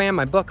Instagram,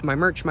 my book, my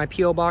merch, my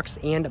P.O. box,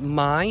 and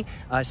my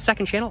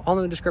second channel all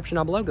in the description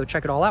down below. Go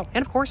check it all out.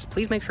 And of course,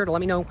 please make sure to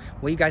let me know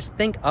what you guys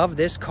think of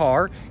this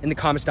car in the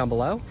comments down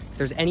below. If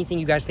there's anything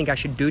you guys think I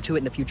should do to it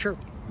in the future,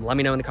 let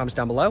me know in the comments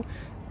down below.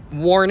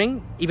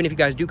 Warning, even if you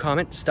guys do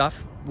comment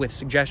stuff with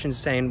suggestions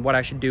saying what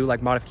I should do,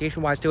 like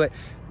modification-wise to it,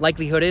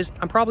 likelihood is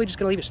I'm probably just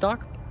going to leave it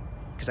stock,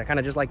 because I kind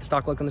of just like the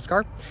stock look on this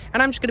car,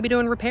 and I'm just going to be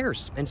doing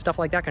repairs and stuff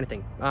like that kind of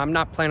thing. I'm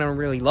not planning on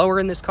really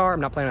lowering this car. I'm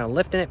not planning on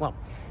lifting it. Well,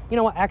 you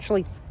know what?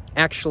 Actually,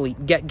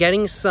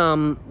 getting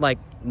some like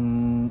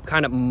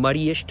kind of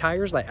muddy-ish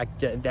tires like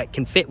that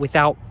can fit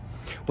without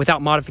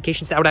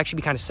modifications, that would actually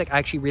be kind of sick. I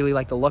actually really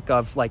like the look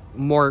of like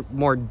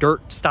more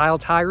dirt style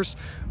tires,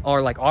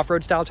 or like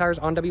off-road style tires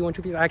on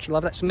W123s. I actually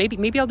love that. So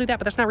maybe I'll do that,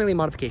 but that's not really a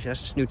modification.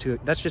 That's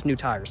just new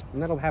tires,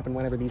 and that'll happen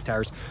whenever these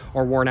tires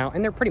are worn out,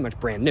 and they're pretty much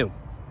brand new.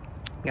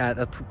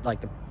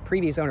 Like the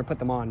previous owner put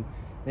them on.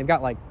 They've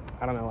got like,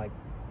 I don't know, like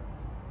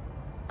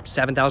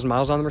 7,000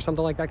 miles on them or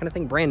something like that kind of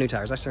thing. Brand new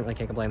tires. I certainly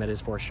can't complain, that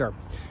is for sure.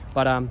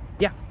 But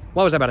yeah,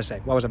 what was I about to say?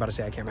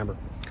 I can't remember.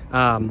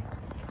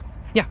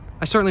 Yeah,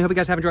 I certainly hope you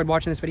guys have enjoyed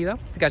watching this video, though.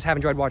 If you guys have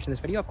enjoyed watching this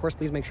video, of course,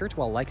 please make sure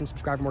to like and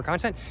subscribe for more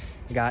content.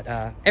 You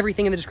got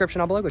everything in the description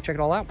down below. Go check it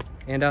all out.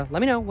 And let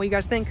me know what you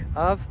guys think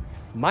of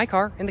my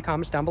car in the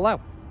comments down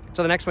below.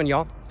 Till the next one,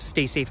 y'all,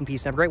 stay safe and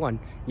peace and have a great one.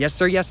 Yes,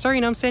 sir. You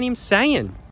know what I'm saying?